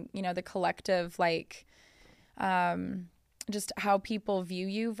interesting, you know, the collective, like, just how people view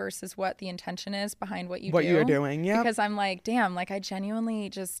you versus what the intention is behind what you do. What you're doing, yeah. Because I'm like, damn, like I genuinely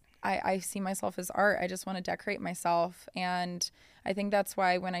just, I see myself as art. I just want to decorate myself. And I think that's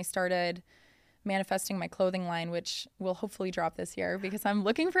why when I started manifesting my clothing line, which will hopefully drop this year, because I'm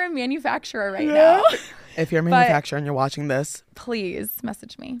looking for a manufacturer right now. If you're a manufacturer and you're watching this, please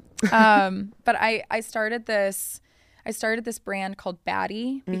message me. But I started this brand called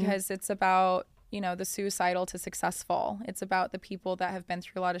Baddie because it's about, you know, the suicidal to successful. It's about the people that have been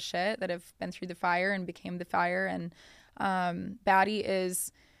through a lot of shit, that have been through the fire and became the fire. And Baddie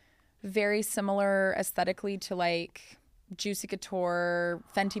is very similar aesthetically to like Juicy Couture,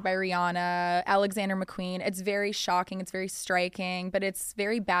 Fenty by Rihanna, Alexander McQueen. It's very shocking. It's very striking, but it's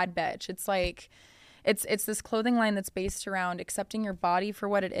very bad bitch. It's like, it's this clothing line that's based around accepting your body for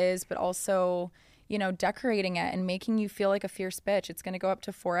what it is, but also, you know, decorating it and making you feel like a fierce bitch. It's going to go up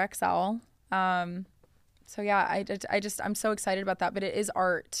to 4XL. So yeah, I'm so excited about that, but it is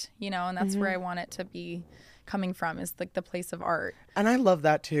art, you know, and that's where I want it to be coming from, is like the place of art. And I love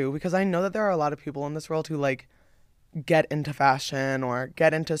that too, because I know that there are a lot of people in this world who like get into fashion or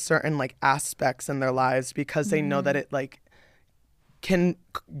get into certain like aspects in their lives because they know that it like can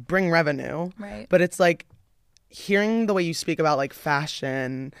bring revenue. Right. But it's like, hearing the way you speak about like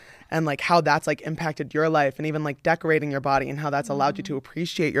fashion and like how that's like impacted your life, and even like decorating your body and how that's allowed you to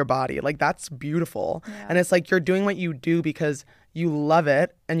appreciate your body, like that's beautiful. And it's like you're doing what you do because you love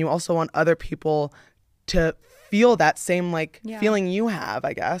it, and you also want other people to feel that same like feeling you have,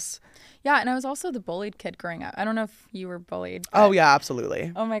 I guess. Yeah, and I was also the bullied kid growing up. I don't know if you were bullied. Oh, yeah,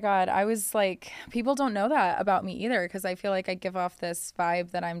 absolutely. Oh, my God. I was like, people don't know that about me either, because I feel like I give off this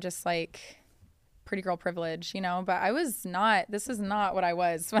vibe that I'm just like pretty girl privilege, you know? But I was not, this is not what I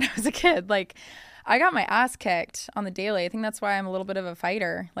was when I was a kid. Like, I got my ass kicked on the daily. I think that's why I'm a little bit of a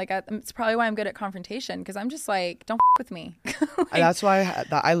fighter. Like, it's probably why I'm good at confrontation, because I'm just like, don't with me. Like, that's why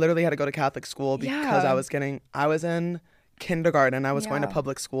I literally had to go to Catholic school, because I was in kindergarten. I was going to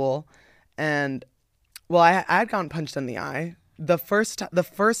public school. And well, I had gotten punched in the eye. The first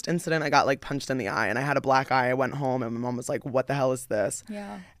incident I got like punched in the eye, and I had a black eye. I went home and my mom was like, "What the hell is this?"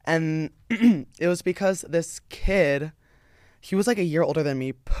 Yeah. And it was because this kid, he was like a year older than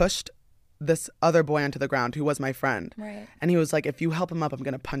me, pushed this other boy onto the ground who was my friend. Right. And he was like, "If you help him up, I'm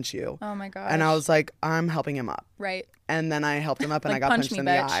going to punch you." Oh my gosh. And I was like, "I'm helping him up." Right. And then I helped him up and like, I got punched in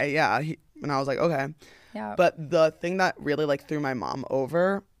the eye. Yeah. And I was like, "Okay." Yeah. But the thing that really like threw my mom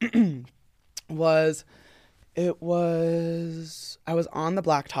over was I was on the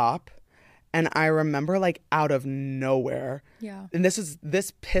blacktop, and I remember like out of nowhere. Yeah. And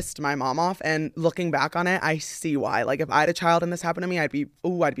this pissed my mom off, and looking back on it, I see why. Like, if I had a child and this happened to me, I'd be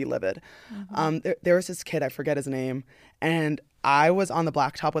livid. Mm-hmm. There was this kid, I forget his name, and I was on the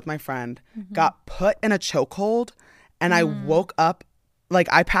blacktop with my friend, got put in a chokehold, and I woke up, like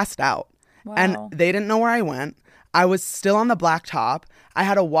I passed out. Wow. And they didn't know where I went. I was still on the blacktop. I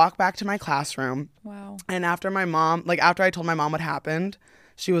had to walk back to my classroom. Wow. And after I told my mom what happened,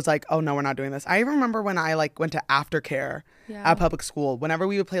 she was like, "Oh no, we're not doing this." I even remember when I like went to aftercare at public school. Whenever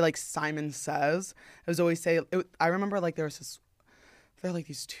we would play like Simon Says, I was always I remember like there were like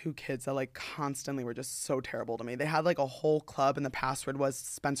these two kids that like constantly were just so terrible to me. They had like a whole club, and the password was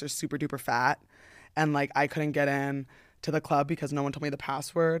Spencer's super duper fat, and like I couldn't get in to the club because no one told me the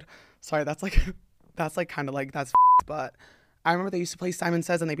password. Sorry, that's kind of like that's but I remember they used to play Simon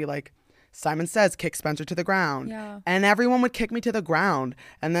Says, and they'd be like, "Simon Says, kick Spencer to the ground." Yeah. And everyone would kick me to the ground.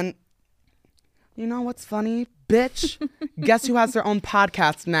 And then, you know what's funny? Bitch, guess who has their own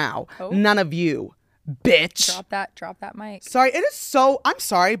podcast now? Oh. None of you. Bitch. Drop that mic. Sorry, I'm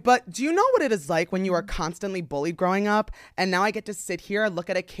sorry, but do you know what it is like when you are constantly bullied growing up, and now I get to sit here,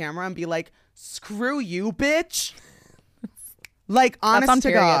 look at a camera, and be like, "Screw you, bitch." Like, honest That's on to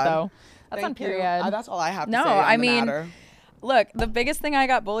period, God. Though. That's on period. That's all I have to say on the matter. Look, the biggest thing I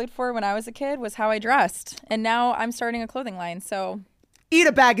got bullied for when I was a kid was how I dressed. And now I'm starting a clothing line, so... Eat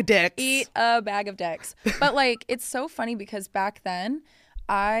a bag of dicks. Eat a bag of dicks. But, like, it's so funny because back then,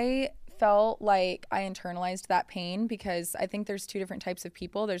 I felt like I internalized that pain, because I think there's two different types of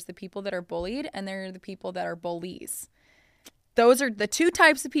people. There's the people that are bullied, and there are the people that are bullies. Those are the two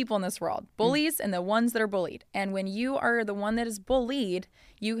types of people in this world, bullies and the ones that are bullied. And when you are the one that is bullied,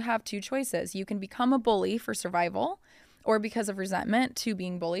 you have two choices. You can become a bully for survival, or because of resentment to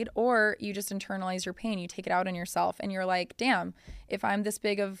being bullied, or you just internalize your pain. You take it out on yourself, and you're like, damn, if I'm this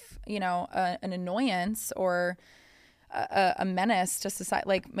big of, an annoyance or a menace to society,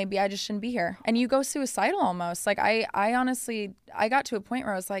 like maybe I just shouldn't be here. And you go suicidal almost. Like I honestly, I got to a point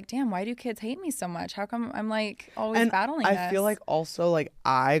where I was like, damn, why do kids hate me so much? How come I'm like always battling this? I feel like also like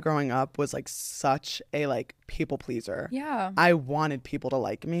I growing up was like such a like people pleaser. Yeah. I wanted people to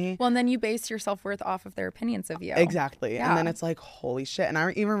like me. Well, and then you base your self-worth off of their opinions of you. Exactly. Yeah. And then it's like, holy shit. And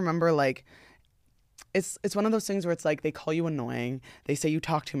I even remember like, it's one of those things where it's like they call you annoying. They say you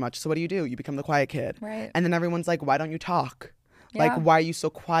talk too much. So what do? You become the quiet kid. Right. And then everyone's like, why don't you talk? Yeah. Like, why are you so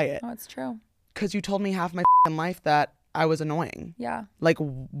quiet? Oh, it's true. Because you told me half my life that I was annoying. Yeah. Like,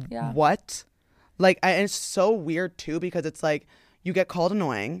 what? Like, and it's so weird too, because it's like you get called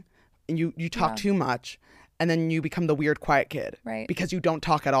annoying and you talk too much, and then you become the weird quiet kid. Right. Because you don't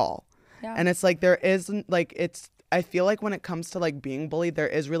talk at all. Yeah. And it's like there isn't like I feel like when it comes to like being bullied, there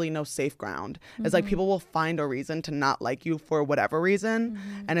is really no safe ground. It's like people will find a reason to not like you for whatever reason.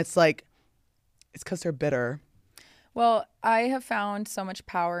 And it's like, it's because they're bitter. Well, I have found so much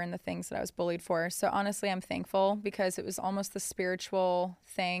power in the things that I was bullied for. So honestly, I'm thankful, because it was almost the spiritual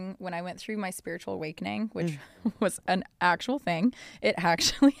thing when I went through my spiritual awakening, which was an actual thing. It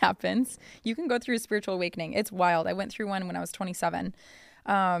actually happens. You can go through a spiritual awakening. It's wild. I went through one when I was 27.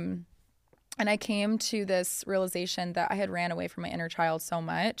 And I came to this realization that I had ran away from my inner child so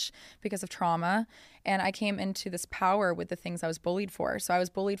much because of trauma. And I came into this power with the things I was bullied for. So I was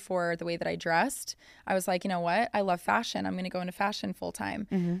bullied for the way that I dressed. I was like, you know what? I love fashion. I'm going to go into fashion full time.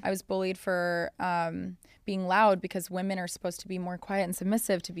 Mm-hmm. I was bullied for being loud because women are supposed to be more quiet and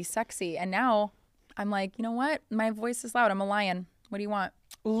submissive to be sexy. And now I'm like, you know what? My voice is loud. I'm a lion. What do you want?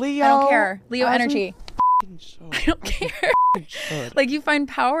 Leo. I don't care. Leo energy. I don't care. Like you find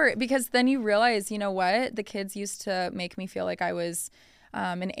power because then you realize, you know what? The kids used to make me feel like I was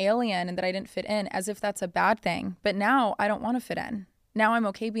an alien and that I didn't fit in, as if that's a bad thing. But now I don't want to fit in. Now I'm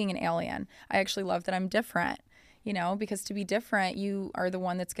okay being an alien. I actually love that I'm different, you know, because to be different, you are the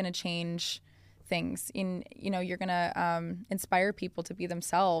one that's going to change things. You're going to inspire people to be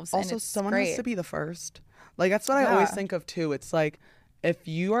themselves. Also, and someone great. has to be the first. Like, that's what I always think of too. It's like, if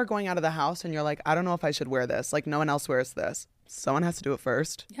you are going out of the house and you're like, I don't know if I should wear this, like no one else wears this, someone has to do it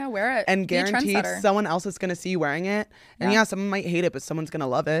first. Yeah, wear it. And guaranteed someone else is going to see you wearing it. And yeah, someone might hate it, but someone's going to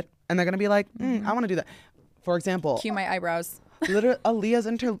love it. And they're going to be like, I want to do that. For example. Cue my eyebrows. Literally,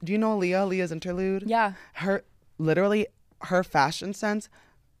 do you know Aaliyah's interlude? Yeah. Her fashion sense,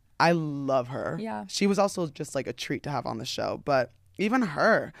 I love her. Yeah. She was also just like a treat to have on the show. But even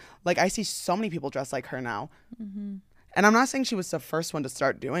her, like I see so many people dressed like her now. Mm-hmm. And I'm not saying she was the first one to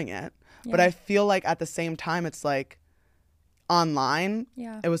start doing it, but I feel like at the same time, it's like online,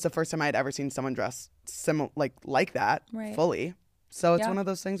 it was the first time I had ever seen someone dress like that fully. So it's one of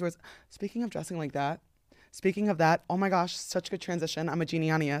those things where speaking of dressing like that, oh my gosh, such a good transition. I'm a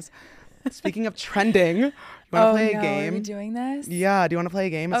genius. Speaking of trending, you want to play a game? Are we doing this? Yeah, do you want to play a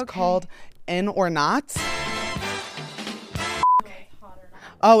game? It's called In or Not. Okay, hot or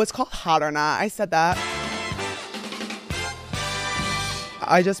not. Oh, it's called Hot or Not. I said that.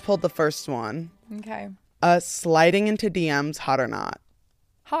 I just pulled the first one. Okay. Sliding into DMs, hot or not?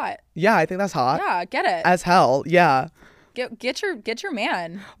 Hot. Yeah, I think that's hot. Yeah, get it. As hell, yeah. Get your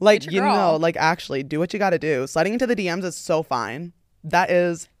man. Like, get your girl. like actually, do what you got to do. Sliding into the DMs is so fine. That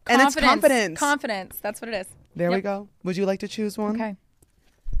is, and it's confidence. Confidence. That's what it is. There we go. Would you like to choose one?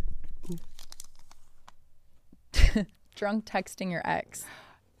 Okay. Drunk texting your ex.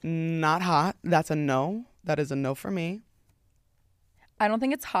 Not hot. That's a no. That is a no for me. I don't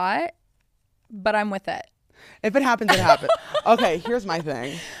think it's hot, but I'm with it. If it happens, it happens. Okay, here's my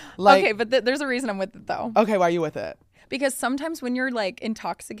thing. Like, okay, but there's a reason I'm with it, though. Okay, why are you with it? Because sometimes when you're, like,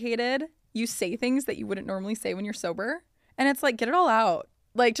 intoxicated, you say things that you wouldn't normally say when you're sober. And it's like, get it all out.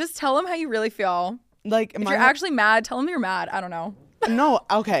 Like, just tell them how you really feel. Like, if you're actually mad, tell them you're mad. I don't know. No,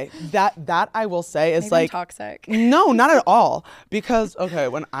 okay. That I will say is Maybe like... I'm toxic. No, not at all. Because, okay,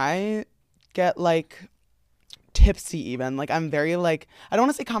 when I get, like... tipsy even, like I'm very like, I don't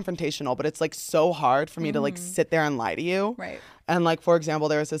want to say confrontational, but it's like so hard for me to like sit there and lie to you. Right. And like, for example,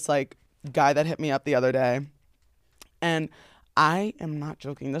 there was this like guy that hit me up the other day, and I am not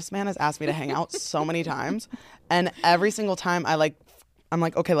joking, this man has asked me to hang out so many times, and every single time I'm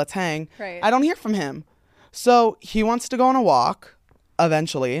like, okay, let's hang. Right. I don't hear from him. So he wants to go on a walk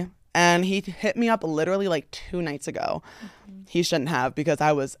eventually, and he hit me up literally like 2 nights ago. He shouldn't have, because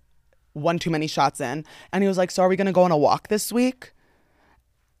I was one too many shots in, and he was like, so are we gonna go on a walk this week?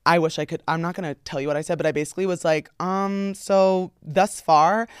 I wish I could. I'm not gonna tell you what I said, but I basically was like, so thus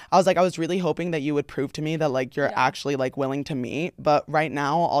far, I was like, I was really hoping that you would prove to me that like you're actually like willing to meet, but right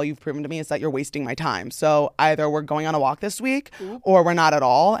now all you've proven to me is that you're wasting my time. So either we're going on a walk this week or we're not at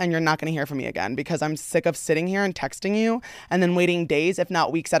all, and you're not gonna hear from me again, because I'm sick of sitting here and texting you and then waiting days, if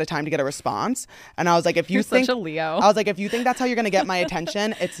not weeks at a time, to get a response. And I was like, if you think such a Leo. I was like, if you think that's how you're gonna get my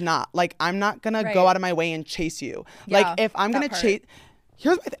attention, it's not. Like, I'm not gonna go out of my way and chase you. Like, if I'm gonna chase,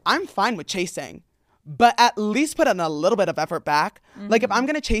 here's my I'm fine with chasing, but at least put in a little bit of effort back. Like, if I'm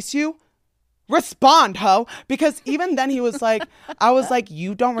gonna chase you, respond, ho. Because even then he was like, I was like,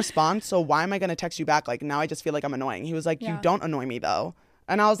 you don't respond, so why am I gonna text you back? Like, now I just feel like I'm annoying. He was like, you don't annoy me though.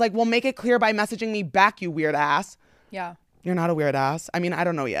 And I was like, well, make it clear by messaging me back, you weird ass. Yeah. You're not a weird ass. I mean, I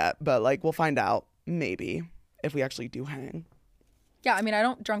don't know yet, but like, we'll find out maybe if we actually do hang. Yeah, I mean, I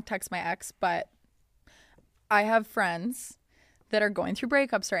don't drunk text my ex, but I have friends that are going through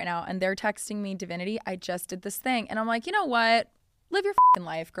breakups right now, and they're texting me, Divinity, I just did this thing. And I'm like, you know what? Live your fucking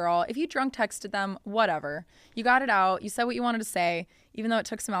life, girl. If you drunk texted them, whatever. You got it out. You said what you wanted to say, even though it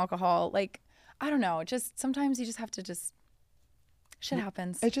took some alcohol. Like, I don't know. Just sometimes you just have to just, shit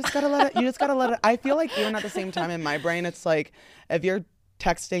happens. You just gotta let it. I feel like even at the same time in my brain, it's like, if you're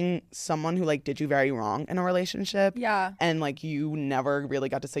texting someone who like did you very wrong in a relationship, and like you never really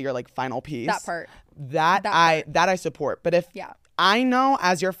got to say your like final piece, that part, that I support. But if I know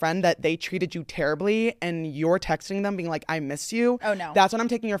as your friend that they treated you terribly and you're texting them being like, I miss you. Oh, no. That's when I'm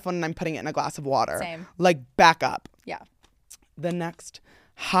taking your phone and I'm putting it in a glass of water. Same. Like, back up. Yeah. The next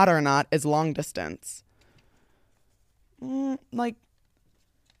hot or not is long distance. Like,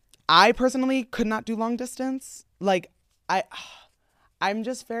 I personally could not do long distance. Like, I'm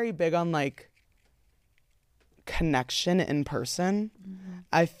just very big on, like, connection in person.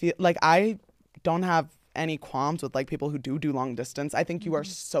 I feel like I don't have any qualms with, like, people who do long distance. I think you are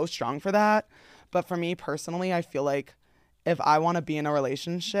so strong for that. But for me personally, I feel like if I want to be in a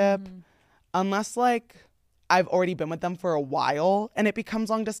relationship, unless, like, I've already been with them for a while and it becomes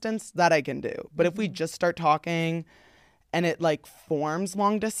long distance, that I can do. But if we just start talking and it, like, forms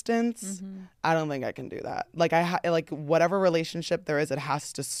long distance, I don't think I can do that. Like, like, whatever relationship there is, it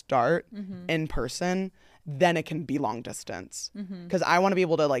has to start in person. Then it can be long distance. Because I want to be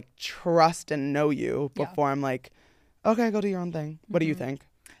able to, like, trust and know you before I'm like, okay, go do your own thing. What do you think?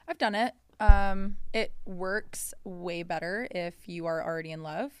 I've done it. It works way better if you are already in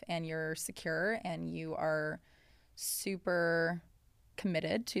love and you're secure and you are super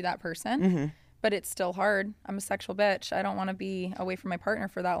committed to that person. But it's still hard. I'm a sexual bitch. I don't want to be away from my partner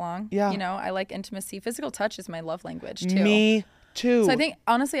for that long. Yeah. You know, I like intimacy. Physical touch is my love language too. Me too. So I think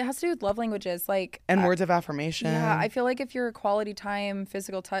honestly it has to do with love languages, like, and words of affirmation. Yeah, I feel like if you're a quality time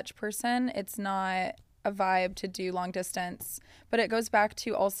physical touch person, it's not a vibe to do long distance. But it goes back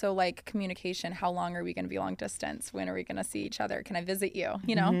to also, like, communication. How long are we going to be long distance? When are we going to see each other? Can I visit you?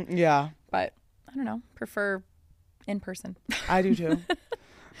 You know? Yeah. But I don't know. Prefer in person. I do too.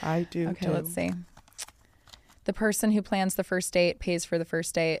 I do Okay, too. let's see. The person who plans the first date pays for the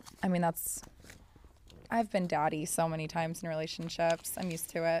first date. I mean, I've been daddy so many times in relationships. I'm used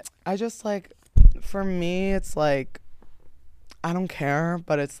to it. I just, like, for me, it's like, I don't care,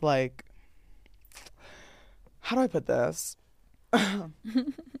 but it's like, how do I put this?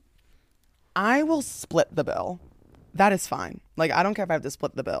 I will split the bill. That is fine. Like, I don't care if I have to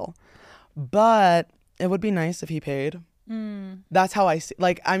split the bill. But it would be nice if he paid. That's how I see.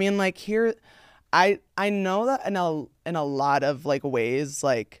 Like, I mean, like, here, I know that in a lot of, like, ways,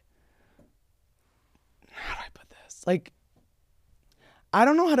 like, how do I put this? Like, I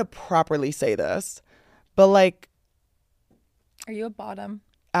don't know how to properly say this, but, like, Are you a bottom?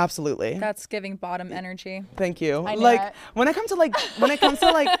 Absolutely. That's giving bottom energy. Thank you. I knew like it. when it comes to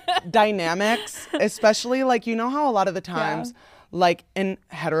like dynamics, especially, like, you know how a lot of the times, like, in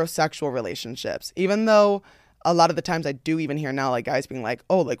heterosexual relationships, even though a lot of the times I do even hear now, like, guys being like,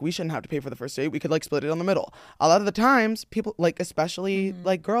 oh, like, we shouldn't have to pay for the first date. We could, like, split it on the middle. A lot of the times people, like, especially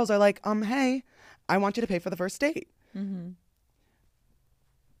like girls are like, hey, I want you to pay for the first date.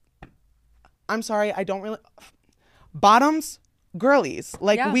 I'm sorry. I don't really bottoms. Girlies,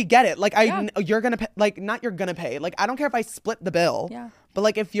 like, we get it. Like, you're gonna pay, like, not you're gonna pay. Like, I don't care if I split the bill. Yeah. But,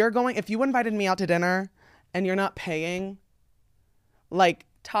 like, if you invited me out to dinner and you're not paying, like,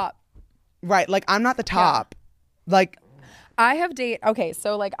 Top. right? Like, I'm not the top. Like, I have dated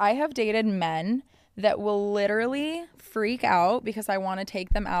men that will literally freak out because I want to take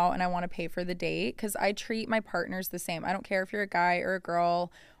them out and I want to pay for the date because I treat my partners the same. I don't care if you're a guy or a girl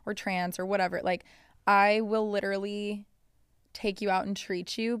or trans or whatever. Like, I will literally take you out and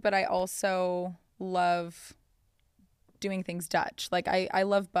treat you, but I also love doing things Dutch. Like, I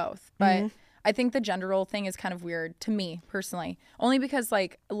love both, but I think the gender role thing is kind of weird to me personally, only because,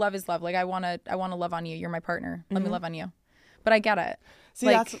 like, love is love. Like, I want to love on you. You're my partner. Let me love on you. But I get it. See,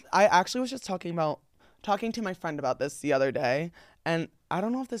 like, I actually was just talking to my friend about this the other day, and I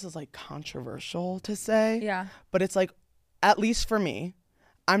don't know if this is, like, controversial to say. Yeah. But it's like, at least for me,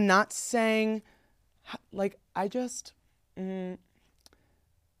 I'm not saying, like, I just when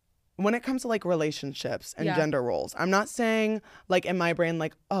it comes to, like, relationships and gender roles, I'm not saying, like, in my brain,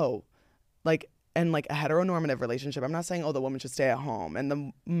 like, oh, like, in, like, a heteronormative relationship, I'm not saying, oh, the woman should stay at home and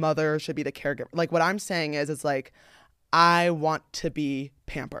the mother should be the caregiver. Like, what I'm saying is, it's like, I want to be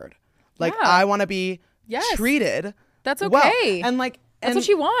pampered. Like, I want to be treated. That's okay. Well. And, like, that's what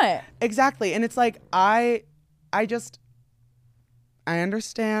you want. Exactly. And it's like, I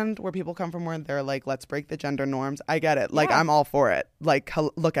understand where people come from where they're like, let's break the gender norms. I get it. Like, I'm all for it. Like,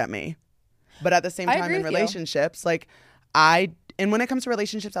 look at me. But at the same time, in relationships, like, and when it comes to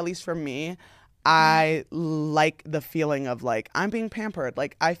relationships, at least for me, I like the feeling of, like, I'm being pampered.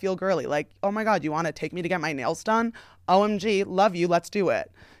 Like, I feel girly. Like, oh my God, you want to take me to get my nails done? OMG, love you. Let's do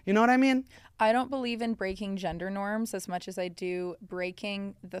it. You know what I mean? I don't believe in breaking gender norms as much as I do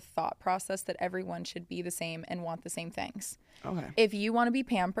breaking the thought process that everyone should be the same and want the same things. Okay. If you want to be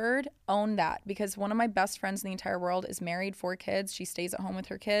pampered, own that. Because one of my best friends in the entire world is married, 4 kids. She stays at home with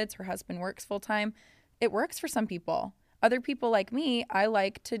her kids. Her husband works full time. It works for some people. Other people like me, I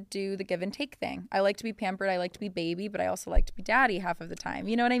like to do the give and take thing. I like to be pampered. I like to be baby, but I also like to be daddy half of the time.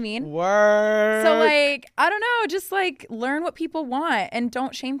 You know what I mean? Word. So like, I don't know, just like learn what people want and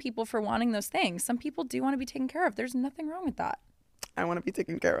don't shame people for wanting those things. Some people do want to be taken care of. There's nothing wrong with that. I want to be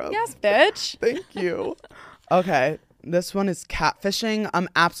taken care of. Yes, bitch. Thank you. Okay. This one is catfishing. I'm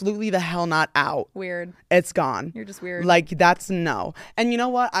absolutely the hell not out. Weird. It's gone. You're just weird. Like, that's no. And you know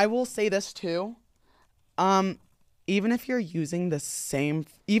what? I will say this too. Even if you're using the same,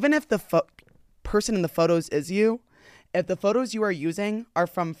 even if the person in the photos is you, if the photos you are using are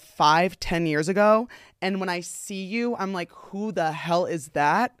from 5-10 years ago, and when I see you, I'm like, who the hell is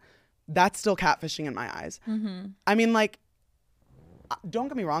that? That's still catfishing in my eyes. Mm-hmm. I mean, like, don't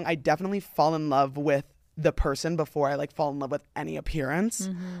get me wrong. I definitely fall in love with the person before I like fall in love with any appearance.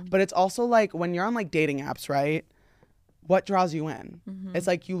 Mm-hmm. But it's also like when you're on like dating apps, right? What draws you in? Mm-hmm. It's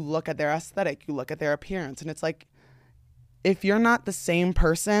like you look at their aesthetic, you look at their appearance, and it's like, if you're not the same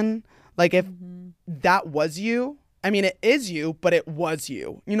person, like if that was you, I mean, it is you, but it was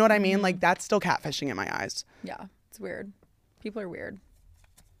you. You know what I mean? Like, that's still catfishing in my eyes. Yeah, it's weird. People are weird.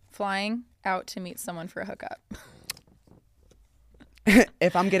 Flying out to meet someone for a hookup.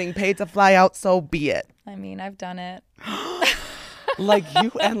 If I'm getting paid to fly out, so be it. I mean, I've done it. Like,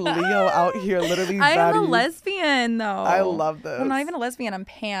 you and Leo out here literally I am a lesbian, though. I love this. I'm not even a lesbian. I'm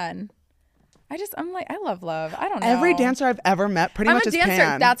pan. I'm like, I love love. I don't know. Every dancer I've ever met pretty much is pan. I'm a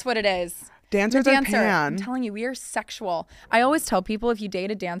dancer. That's what it is. Dancers are pan. I'm telling you, we are sexual. I always tell people, if you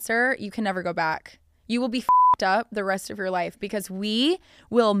date a dancer, you can never go back. You will be f***ed up the rest of your life because we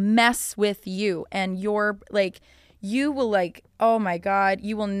will mess with you. And you're like, you will like, oh my God,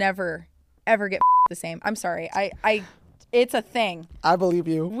 you will never, ever get the same. I'm sorry. It's a thing. I believe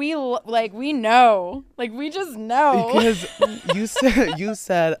you. We know. Like, we just know. Because you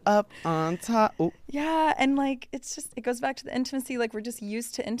said up on top. Ooh. Yeah, and like it goes back to the intimacy. Like, we're just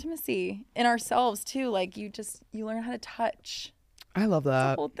used to intimacy in ourselves too. Like, you learn how to touch. I love that.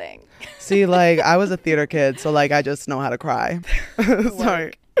 It's the whole thing. See, like, I was a theater kid, so like I just know how to cry.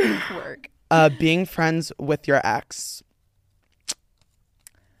 Sorry. Work. Being friends with your ex.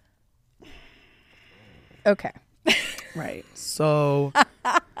 Okay. Right. So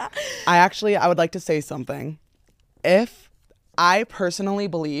I would like to say something. If I personally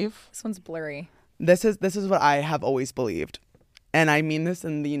believe, this one's blurry. This is what I have always believed. And I mean this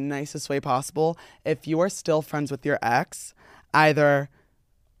in the nicest way possible. If you are still friends with your ex, either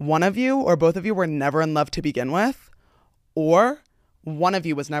one of you or both of you were never in love to begin with, or one of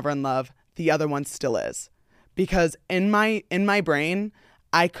you was never in love, the other one still is. Because in my brain,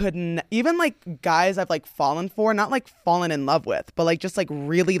 I couldn't, even like guys I've like fallen for, not like fallen in love with, but like just like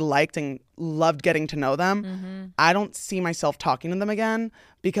really liked and loved getting to know them. Mm-hmm. I don't see myself talking to them again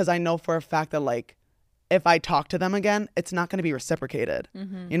because I know for a fact that like if I talk to them again, it's not going to be reciprocated.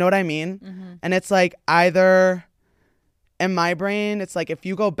 Mm-hmm. You know what I mean? Mm-hmm. And it's like either in my brain, it's like if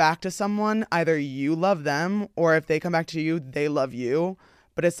you go back to someone, either you love them or if they come back to you, they love you.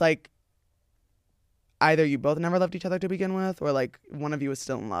 But it's like, either you both never loved each other to begin with or like one of you is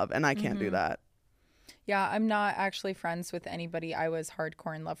still in love, and I can't do that. Yeah, I'm not actually friends with anybody I was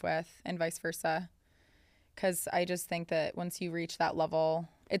hardcore in love with and vice versa. Because I just think that once you reach that level,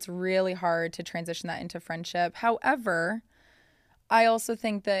 it's really hard to transition that into friendship. However, I also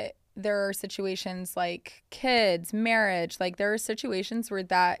think that there are situations like kids, marriage, like there are situations where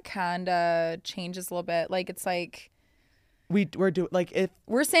that kind of changes a little bit. Like it's like, if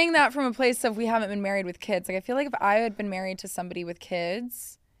we're saying that from a place of we haven't been married with kids. Like I feel like if I had been married to somebody with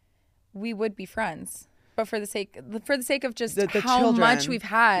kids, we would be friends. But for the sake of just the how children, much we've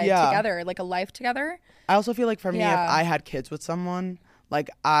had together, like a life together. I also feel like for me, if I had kids with someone, like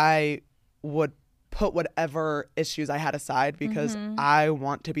I would put whatever issues I had aside because I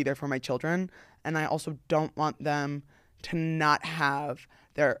want to be there for my children, and I also don't want them to not have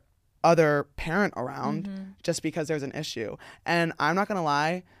their other parent around just because there's an issue. And I'm not gonna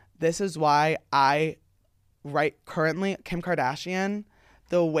lie, this is why currently Kim Kardashian,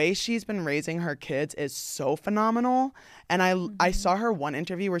 the way she's been raising her kids is so phenomenal. And I saw her one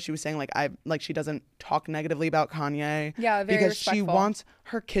interview where she was saying like she doesn't talk negatively about Kanye. Yeah, very because respectful. She wants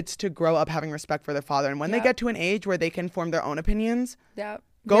her kids to grow up having respect for their father, and when they get to an age where they can form their own opinions,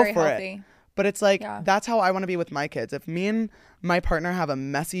 go for it. But it's like, that's how I want to be with my kids. If me and my partner have a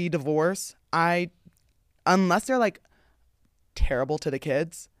messy divorce, unless they're like terrible to the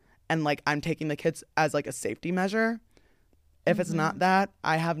kids and like I'm taking the kids as like a safety measure, if it's not that,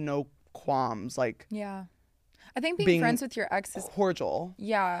 I have no qualms. Like, yeah, I think being friends with your ex is cordial.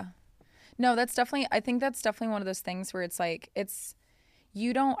 Yeah. No, I think that's definitely one of those things where it's like,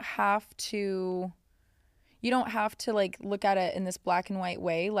 you don't have to you don't have to like look at it in this black and white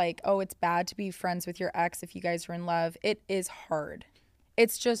way. Like, oh, it's bad to be friends with your ex if you guys are in love. It is hard.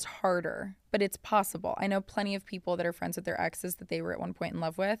 It's just harder, but it's possible. I know plenty of people that are friends with their exes that they were at one point in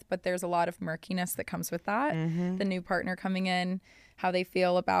love with, but there's a lot of murkiness that comes with that. The new partner coming in, how they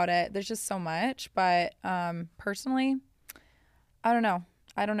feel about it. There's just so much. But personally, I don't know.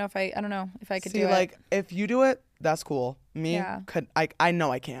 I don't know if I could do it. Like, if you do it, that's cool. Me, I know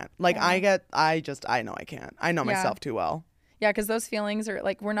I can't. Like, I know I can't. I know myself too well. Yeah, because those feelings are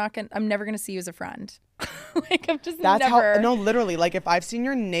like, I'm never gonna see you as a friend. Like, I'm just that's never. No, literally. Like, if I've seen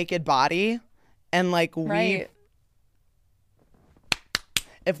your naked body, and like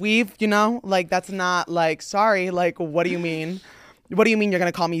if we've, you know, like, that's not like, sorry. Like, what do you mean? What do you mean you're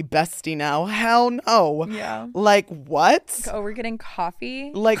gonna call me bestie now? Hell no. Yeah. Like, what? Oh, we're getting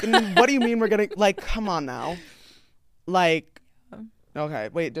coffee? Like, what do you mean we're gonna, like, come on now. Like, okay,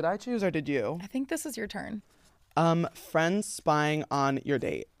 wait, did I choose or did you? I think this is your turn. Friends spying on your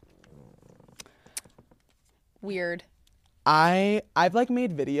date. Weird. I've like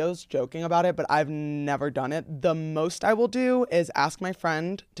made videos joking about it, but I've never done it. The most I will do is ask my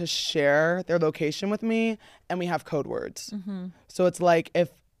friend to share their location with me, and we have code words. So it's like, if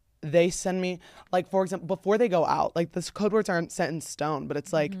they send me, like, for example, before they go out, like, the code words aren't set in stone, but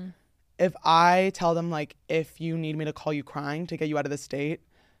it's like, if I tell them, like, if you need me to call you crying to get you out of the state,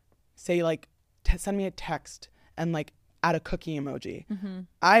 say, like, send me a text and like add a cookie emoji.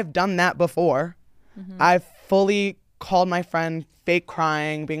 I've done that before. I've fully called my friend fake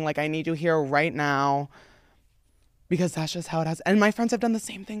crying, being like, I need you here right now, because that's just how it has. And my friends have done the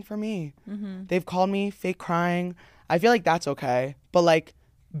same thing for me. They've called me fake crying. I feel like that's okay, but like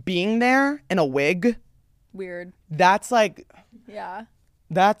being there in a wig, weird. That's like, yeah,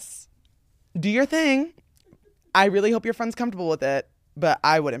 that's, do your thing. I really hope your friend's comfortable with it, but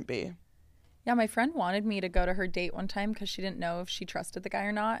I wouldn't be. Yeah, my friend wanted me to go to her date one time because she didn't know if she trusted the guy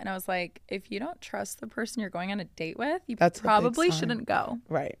or not. And I was like, if you don't trust the person you're going on a date with, you probably shouldn't go.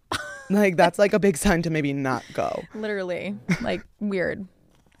 Right. Like, that's like a big sign to maybe not go. Literally. Like, weird.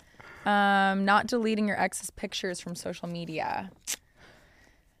 Not deleting your ex's pictures from social media.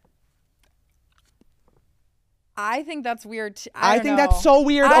 I think that's weird. I think that's so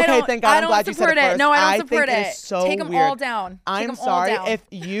weird. Okay, thank God. I'm glad you said it first. No, I don't support it. It's so Take them weird. all down. I'm sorry. If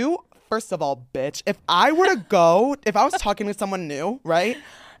you... First of all, bitch, if I were to go, if I was talking to someone new, right,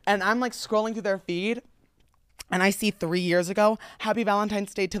 and I'm like scrolling through their feed and I see 3 years ago, happy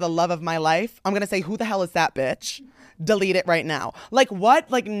Valentine's Day to the love of my life, I'm going to say, who the hell is that bitch? Delete it right now. Like, what?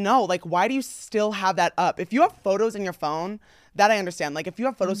 Like, no. Like, why do you still have that up? If you have photos in your phone, that I understand. Like, if you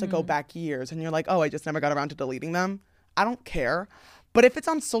have photos that go back years and you're like, oh, I just never got around to deleting them, I don't care. But if it's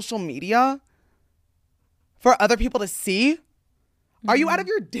on social media for other people to see, are you out of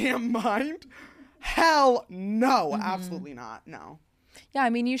your damn mind? Hell no. Absolutely not. No. Yeah,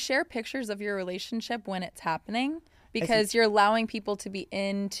 I mean, you share pictures of your relationship when it's happening because you're allowing people to be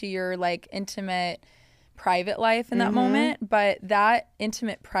into your like intimate private life in that moment. But that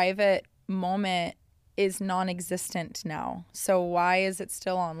intimate private moment is non-existent now. So why is it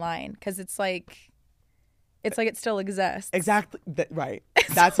still online? Because it's like it still exists. Exactly. Right.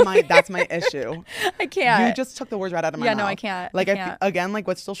 That's my issue. I can't. You just took the words right out of my mouth. Yeah, no, I can't. Like, again, like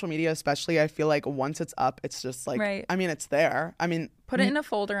with social media especially, I feel like once it's up, it's just like, right. I mean, it's there. I mean, put it in a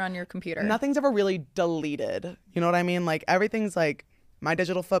folder on your computer. Nothing's ever really deleted. You know what I mean? Like, everything's like my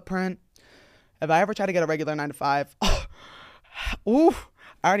digital footprint. If I ever try to get a regular 9 to 5, ooh,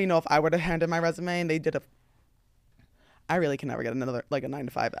 I already know if I were to hand in my resume and they did I really can never get another, like, a 9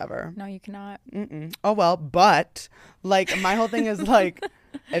 to 5 ever. No, you cannot. Oh, well, but, like, my whole thing is, like,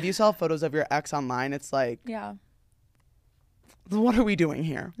 if you saw photos of your ex online, it's like, yeah, what are we doing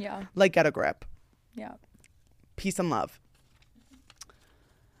here? Yeah. Like, get a grip. Yeah. Peace and love.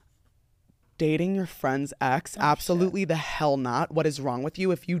 Dating your friend's ex? Absolutely the hell not. What is wrong with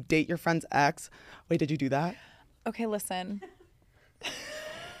you? If you date your friend's ex, wait, did you do that? Okay, listen.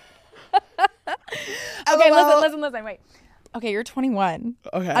 Okay, listen, wait. Okay, you're 21.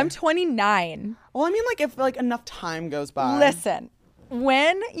 Okay. I'm 29. Well, I mean, like, if, like, enough time goes by. Listen,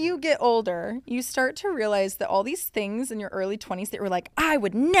 when you get older, you start to realize that all these things in your early 20s that were like, I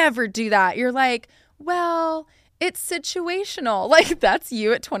would never do that. You're like, well, it's situational. Like, that's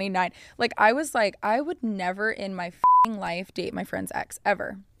you at 29. Like, I was like, I would never in my life date my friend's ex,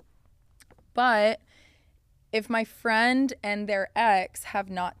 ever. But if my friend and their ex have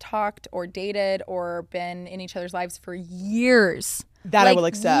not talked or dated or been in each other's lives for years, that like I will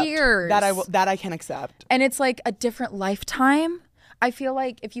accept. Years, that I can accept. And it's like a different lifetime. I feel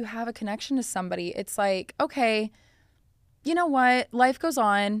like if you have a connection to somebody, it's like, okay, you know what? Life goes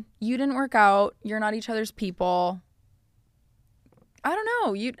on. You didn't work out. You're not each other's people. I don't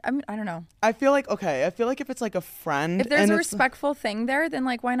know. I don't know. I feel like if it's like a friend, if there's a respectful thing there, then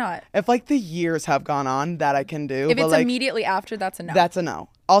like why not? If like the years have gone on, that I can do. If but it's like, immediately after, that's a no. That's a no.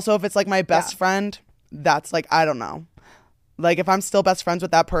 Also, if it's like my best friend, that's like, I don't know. Like if I'm still best friends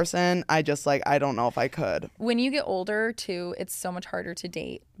with that person, I just like, I don't know if I could. When you get older too, it's so much harder to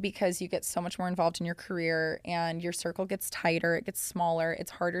date because you get so much more involved in your career and your circle gets tighter, it gets smaller,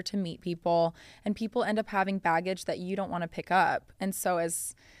 it's harder to meet people, and people end up having baggage that you don't want to pick up. And so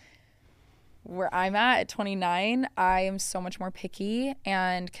as where I'm at 29, I am so much more picky,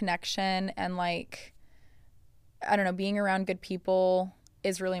 and connection and like, I don't know, being around good people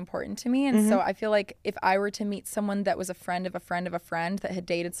is really important to me. And so I feel like if I were to meet someone that was a friend of a friend of a friend that had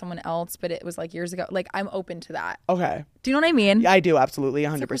dated someone else, but it was like years ago, like I'm open to that. Okay. Do you know what I mean? Yeah, I do. Absolutely.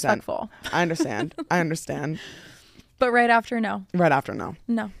 100%. It's respectful. I understand. I understand. But right after, no. Right after, no.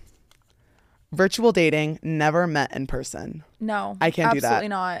 No. Virtual dating, never met in person. No. I can't do that. Absolutely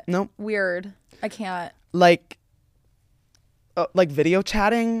not. Nope. Weird. I can't. Like video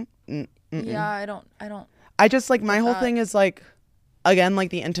chatting? Yeah, I don't. I just like, my whole thing is like, again, like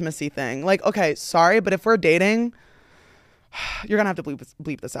the intimacy thing. Like, okay, sorry, but if we're dating, you're gonna have to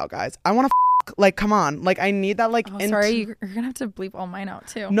bleep this out, guys. I want to like, come on. Like, I need that like. Sorry, you're gonna have to bleep all mine out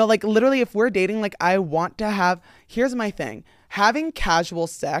too. No, like literally, if we're dating, like I want to have. Here's my thing. Having casual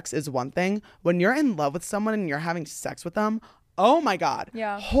sex is one thing. When you're in love with someone and you're having sex with them, oh my God,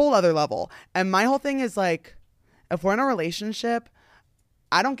 yeah, whole other level. And my whole thing is like, if we're in a relationship,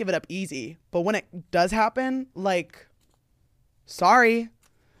 I don't give it up easy. But when it does happen, like, sorry,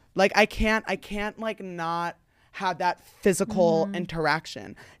 like I can't like not have that physical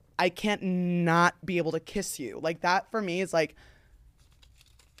interaction. I can't not be able to kiss you. Like that for me is like,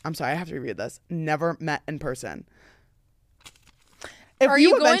 I'm sorry, I have to reread this. Never met in person. If are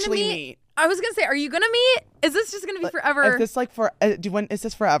you going eventually to meet, I was gonna say, are you gonna meet? Is this just gonna be forever? Is this like is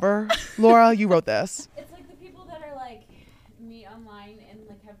this forever? Laura, you wrote this. It's like the people that are like meet online and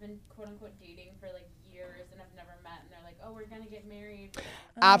like have been quote unquote dating for like years and have never met, and they're like, oh, we're gonna get married.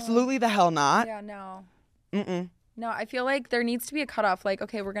 Absolutely the hell not. Yeah, no. Mm-mm. No, I feel like there needs to be a cutoff. Like,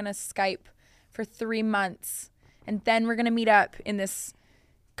 okay, we're gonna Skype for 3 months, and then we're gonna meet up in this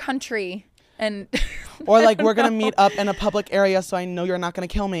country, and or like we're gonna meet up in a public area, so I know you're not gonna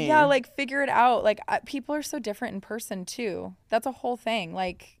kill me. Yeah, like figure it out. Like people are so different in person too. That's a whole thing.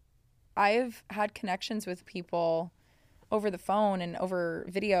 Like, I've had connections with people over the phone and over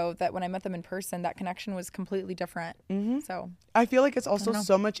video that when I met them in person, that connection was completely different. So I feel like it's also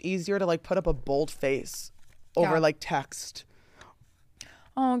so much easier to like put up a bold face over like text.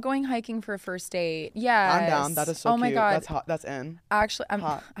 Oh, going hiking for a first date. Yeah. I'm down. That is so cute. Oh my God. That's hot. That's in. Actually,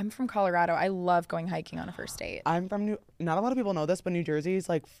 I'm from Colorado. I love going hiking on a first date. I'm from not a lot of people know this, but New Jersey's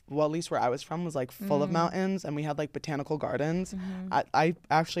like, well, at least where I was from was like full of mountains, and we had like botanical gardens. I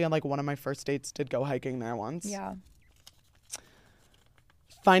actually on like one of my first dates did go hiking there once. Yeah.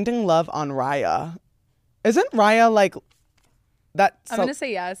 Finding love on Raya. Isn't Raya like that? I'm going to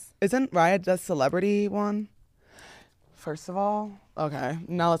say yes. Isn't Raya the celebrity one? First of all, okay.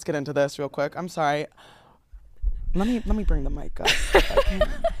 Now let's get into this real quick. I'm sorry. Let me bring the mic up.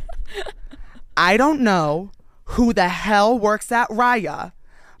 I don't know who the hell works at Raya,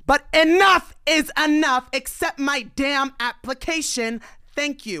 but enough is enough. Accept my damn application.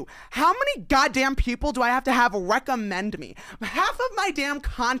 Thank you. How many goddamn people do I have to have recommend me? Half of my damn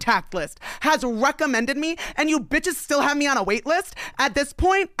contact list has recommended me, and you bitches still have me on a wait list? At this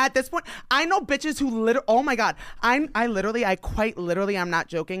point, I know bitches who oh my God. I quite literally, I'm not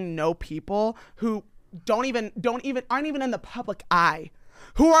joking, know people who aren't even in the public eye,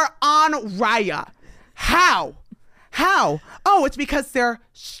 who are on Raya. How? Oh, it's because they're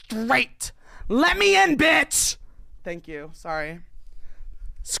straight. Let me in, bitch. Thank you. Sorry.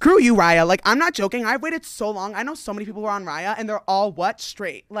 Screw you, Raya. Like, I'm not joking. I've waited so long. I know so many people who are on Raya, and they're all what?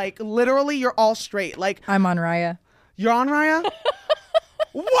 Straight. Like, literally, you're all straight. Like, I'm on Raya. You're on Raya?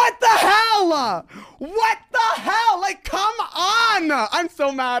 What the hell? What the hell? Like, come on. I'm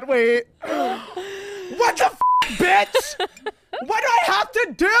so mad. Wait. What the bitch? What do I have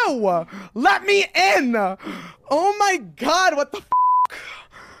to do? Let me in. Oh my God. What the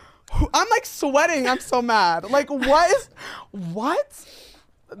I'm like sweating. I'm so mad. Like, what?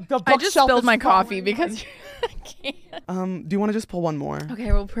 I just spilled my coffee because I can't. Do you want to just pull one more?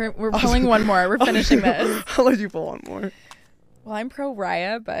 Okay, we're pulling one more. We're finishing this. I'll let you pull one more. Well, I'm pro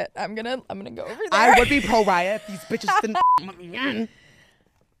Raya, but I'm gonna go over there. I would be pro Raya if these bitches didn't let me in.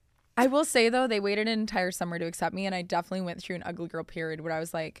 I will say though, they waited an entire summer to accept me, and I definitely went through an ugly girl period where I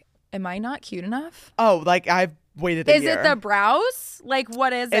was like, Am I not cute enough? Oh, like I've waited a year. Is it the brows? Like,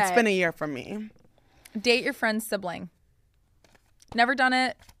 what is it? It's been a year for me. Date your friend's sibling. Never done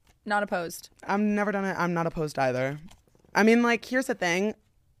it. Not opposed. I've never done it. I'm not opposed either. I mean, like, here's the thing.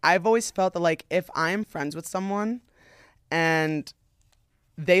 I've always felt that, like, if I'm friends with someone and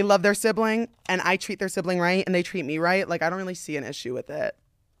they love their sibling and I treat their sibling right and they treat me right, like, I don't really see an issue with it.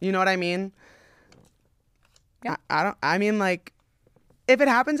 You know what I mean? Yeah. I mean, like, if it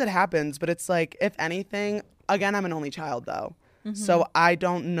happens, it happens. But it's like, if anything, again, I'm an only child, though. Mm-hmm. So I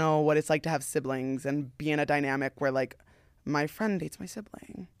don't know what it's like to have siblings and be in a dynamic where, like, my friend dates my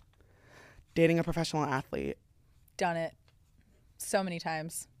sibling. Dating a professional athlete. Done it. So many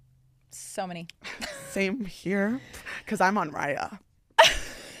times. So many. Same here. Because I'm on Raya.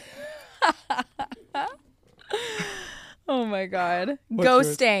 Oh my God. What's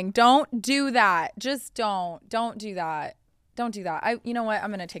Ghosting. yours? Don't do that. Just don't. Don't do that. Don't do that. You know what? I'm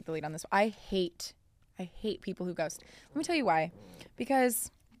going to take the lead on this. I hate people who ghost. Let me tell you why.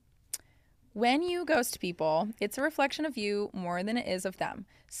 Because when you ghost people, it's a reflection of you more than it is of them.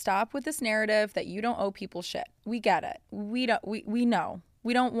 Stop with this narrative that you don't owe people shit. We get it. We know.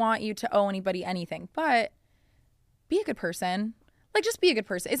 We don't want you to owe anybody anything. But be a good person. Like, just be a good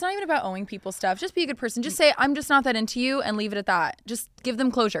person. It's not even about owing people stuff. Just be a good person. Just say, I'm just not that into you, and leave it at that. Just give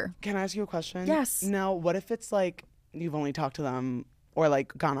them closure. Can I ask you a question? Yes. Now, what if it's like you've only talked to them or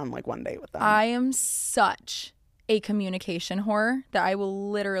like gone on like one date with them? I am such a communication whore that I will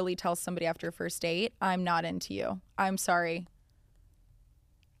literally tell somebody after a first date, I'm not into you. I'm sorry.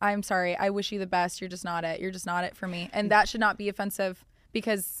 I wish you the best. You're just not it. You're just not it for me. And that should not be offensive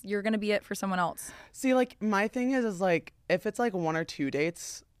because you're going to be it for someone else. See, like, my thing is like, if it's like 1 or 2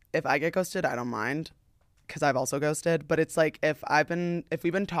 dates, if I get ghosted, I don't mind because I've also ghosted. But it's like if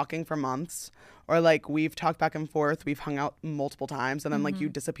we've been talking for months or like we've talked back and forth, we've hung out multiple times and then like you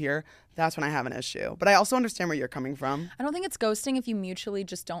disappear, that's when I have an issue. But I also understand where you're coming from. I don't think it's ghosting if you mutually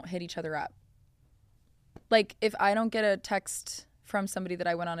just don't hit each other up. Like, if I don't get a text from somebody that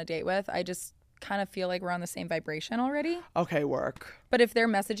I went on a date with, I just kind of feel like we're on the same vibration already. Okay, work. But if they're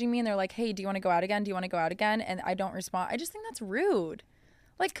messaging me and they're like, hey, do you want to go out again? Do you want to go out again? And I don't respond, I just think that's rude.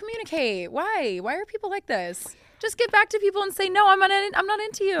 Like, communicate. Why are people like this? Just get back to people and say, no, I'm not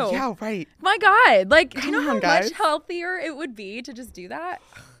into you. Yeah, right. My God. Like, do you Come know how on, guys. much healthier it would be to just do that?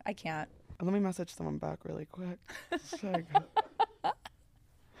 I can't. Let me message someone back really quick.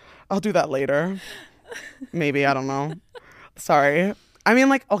 I'll do that later. Maybe, I don't know. Sorry. I mean,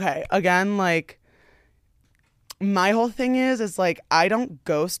 like, okay, again, like, my whole thing is like, I don't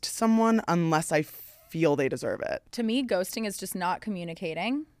ghost someone unless I feel they deserve it. To me, ghosting is just not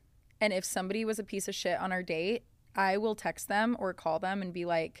communicating. And if somebody was a piece of shit on our date, I will text them or call them and be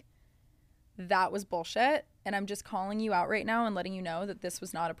like, that was bullshit. And I'm just calling you out right now and letting you know that this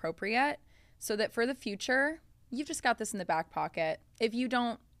was not appropriate so that for the future, you've just got this in the back pocket. If you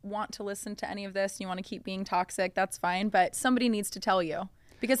don't want to listen to any of this and you want to keep being toxic, that's fine. But somebody needs to tell you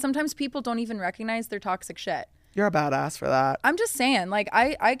because sometimes people don't even recognize their toxic shit. You're a badass for that. I'm just saying, like,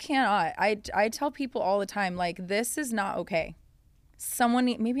 I cannot. I tell people all the time, like, this is not okay.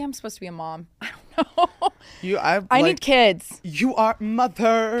 Maybe I'm supposed to be a mom. I don't know. I need kids. You are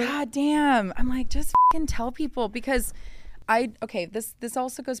mother. God damn. I'm like, just fucking tell people because this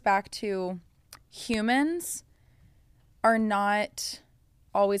also goes back to humans are not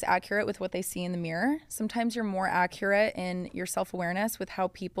always accurate with what they see in the mirror. Sometimes you're more accurate in your self-awareness with how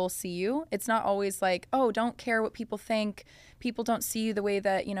people see you. It's not always like, oh, don't care what people think. People don't see you the way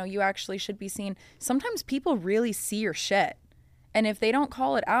that, you actually should be seen. Sometimes people really see your shit. And if they don't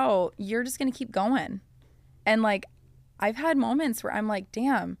call it out, you're just going to keep going. And like, I've had moments where I'm like,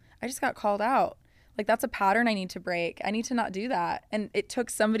 damn, I just got called out. Like, that's a pattern I need to break. I need to not do that. And it took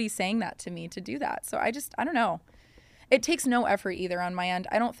somebody saying that to me to do that. So I don't know. It takes no effort either on my end.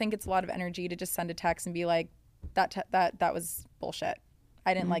 I don't think it's a lot of energy to just send a text and be like, that was bullshit.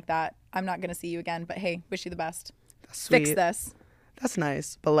 I didn't like that. I'm not going to see you again. But hey, wish you the best. That's sweet. Fix this. That's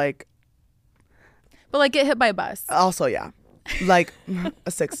nice. But like, get hit by a bus. Also, yeah. Like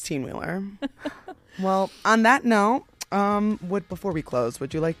a 16-wheeler. Well, on that note, before we close,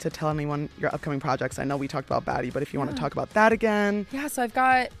 would you like to tell anyone your upcoming projects? I know we talked about Batty, but if you want to talk about that again. Yeah, so I've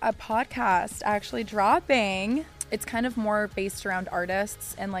got a podcast actually dropping. It's kind of more based around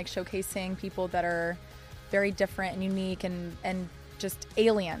artists and like showcasing people that are very different and unique and just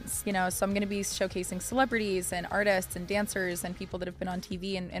aliens, So I'm going to be showcasing celebrities and artists and dancers and people that have been on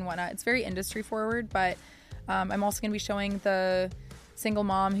TV and whatnot. It's very industry forward, but I'm also going to be showing the single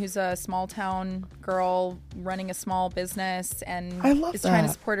mom who's a small town girl running a small business and is trying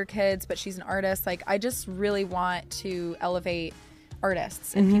to support her kids, but she's an artist. Like, I just really want to elevate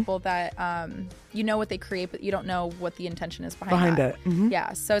artists and people that you know what they create, but you don't know what the intention is behind it. Mm-hmm.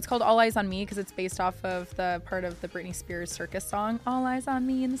 Yeah, so it's called All Eyes on Me because it's based off of the part of the Britney Spears circus song, All Eyes on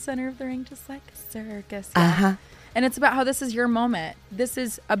Me in the center of the ring, just like a circus. Yeah. And it's about how this is your moment. This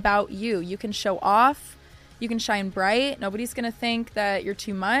is about you. You can show off. You can shine bright. Nobody's going to think that you're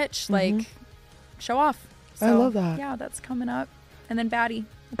too much. Like, show off. So, I love that. Yeah, that's coming up. And then Batty.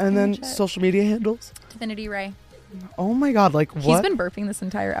 And then social media handles? Divinity Ray. Oh my God, like what? He's been burping this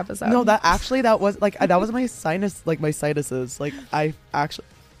entire episode. No, that was like, that was my sinus, like my sinuses. Like I actually...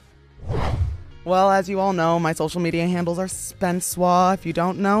 Well, as you all know, my social media handles are Spencewuah. If you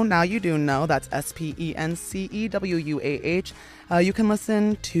don't know, now you do know. That's SPENCEWUAH. You can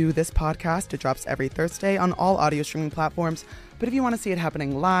listen to this podcast. It drops every Thursday on all audio streaming platforms. But if you want to see it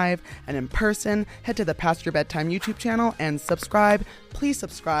happening live and in person, head to the Past Your Bedtime YouTube channel and subscribe. Please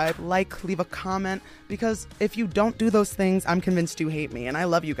subscribe, like, leave a comment, because if you don't do those things, I'm convinced you hate me. And I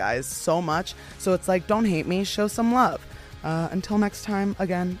love you guys so much. So it's like, don't hate me, show some love. Until next time,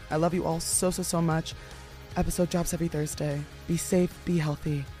 again, I love you all so much. Episode drops every Thursday. Be safe, be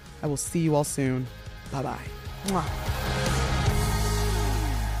healthy. I will see you all soon. Bye-bye. Mwah.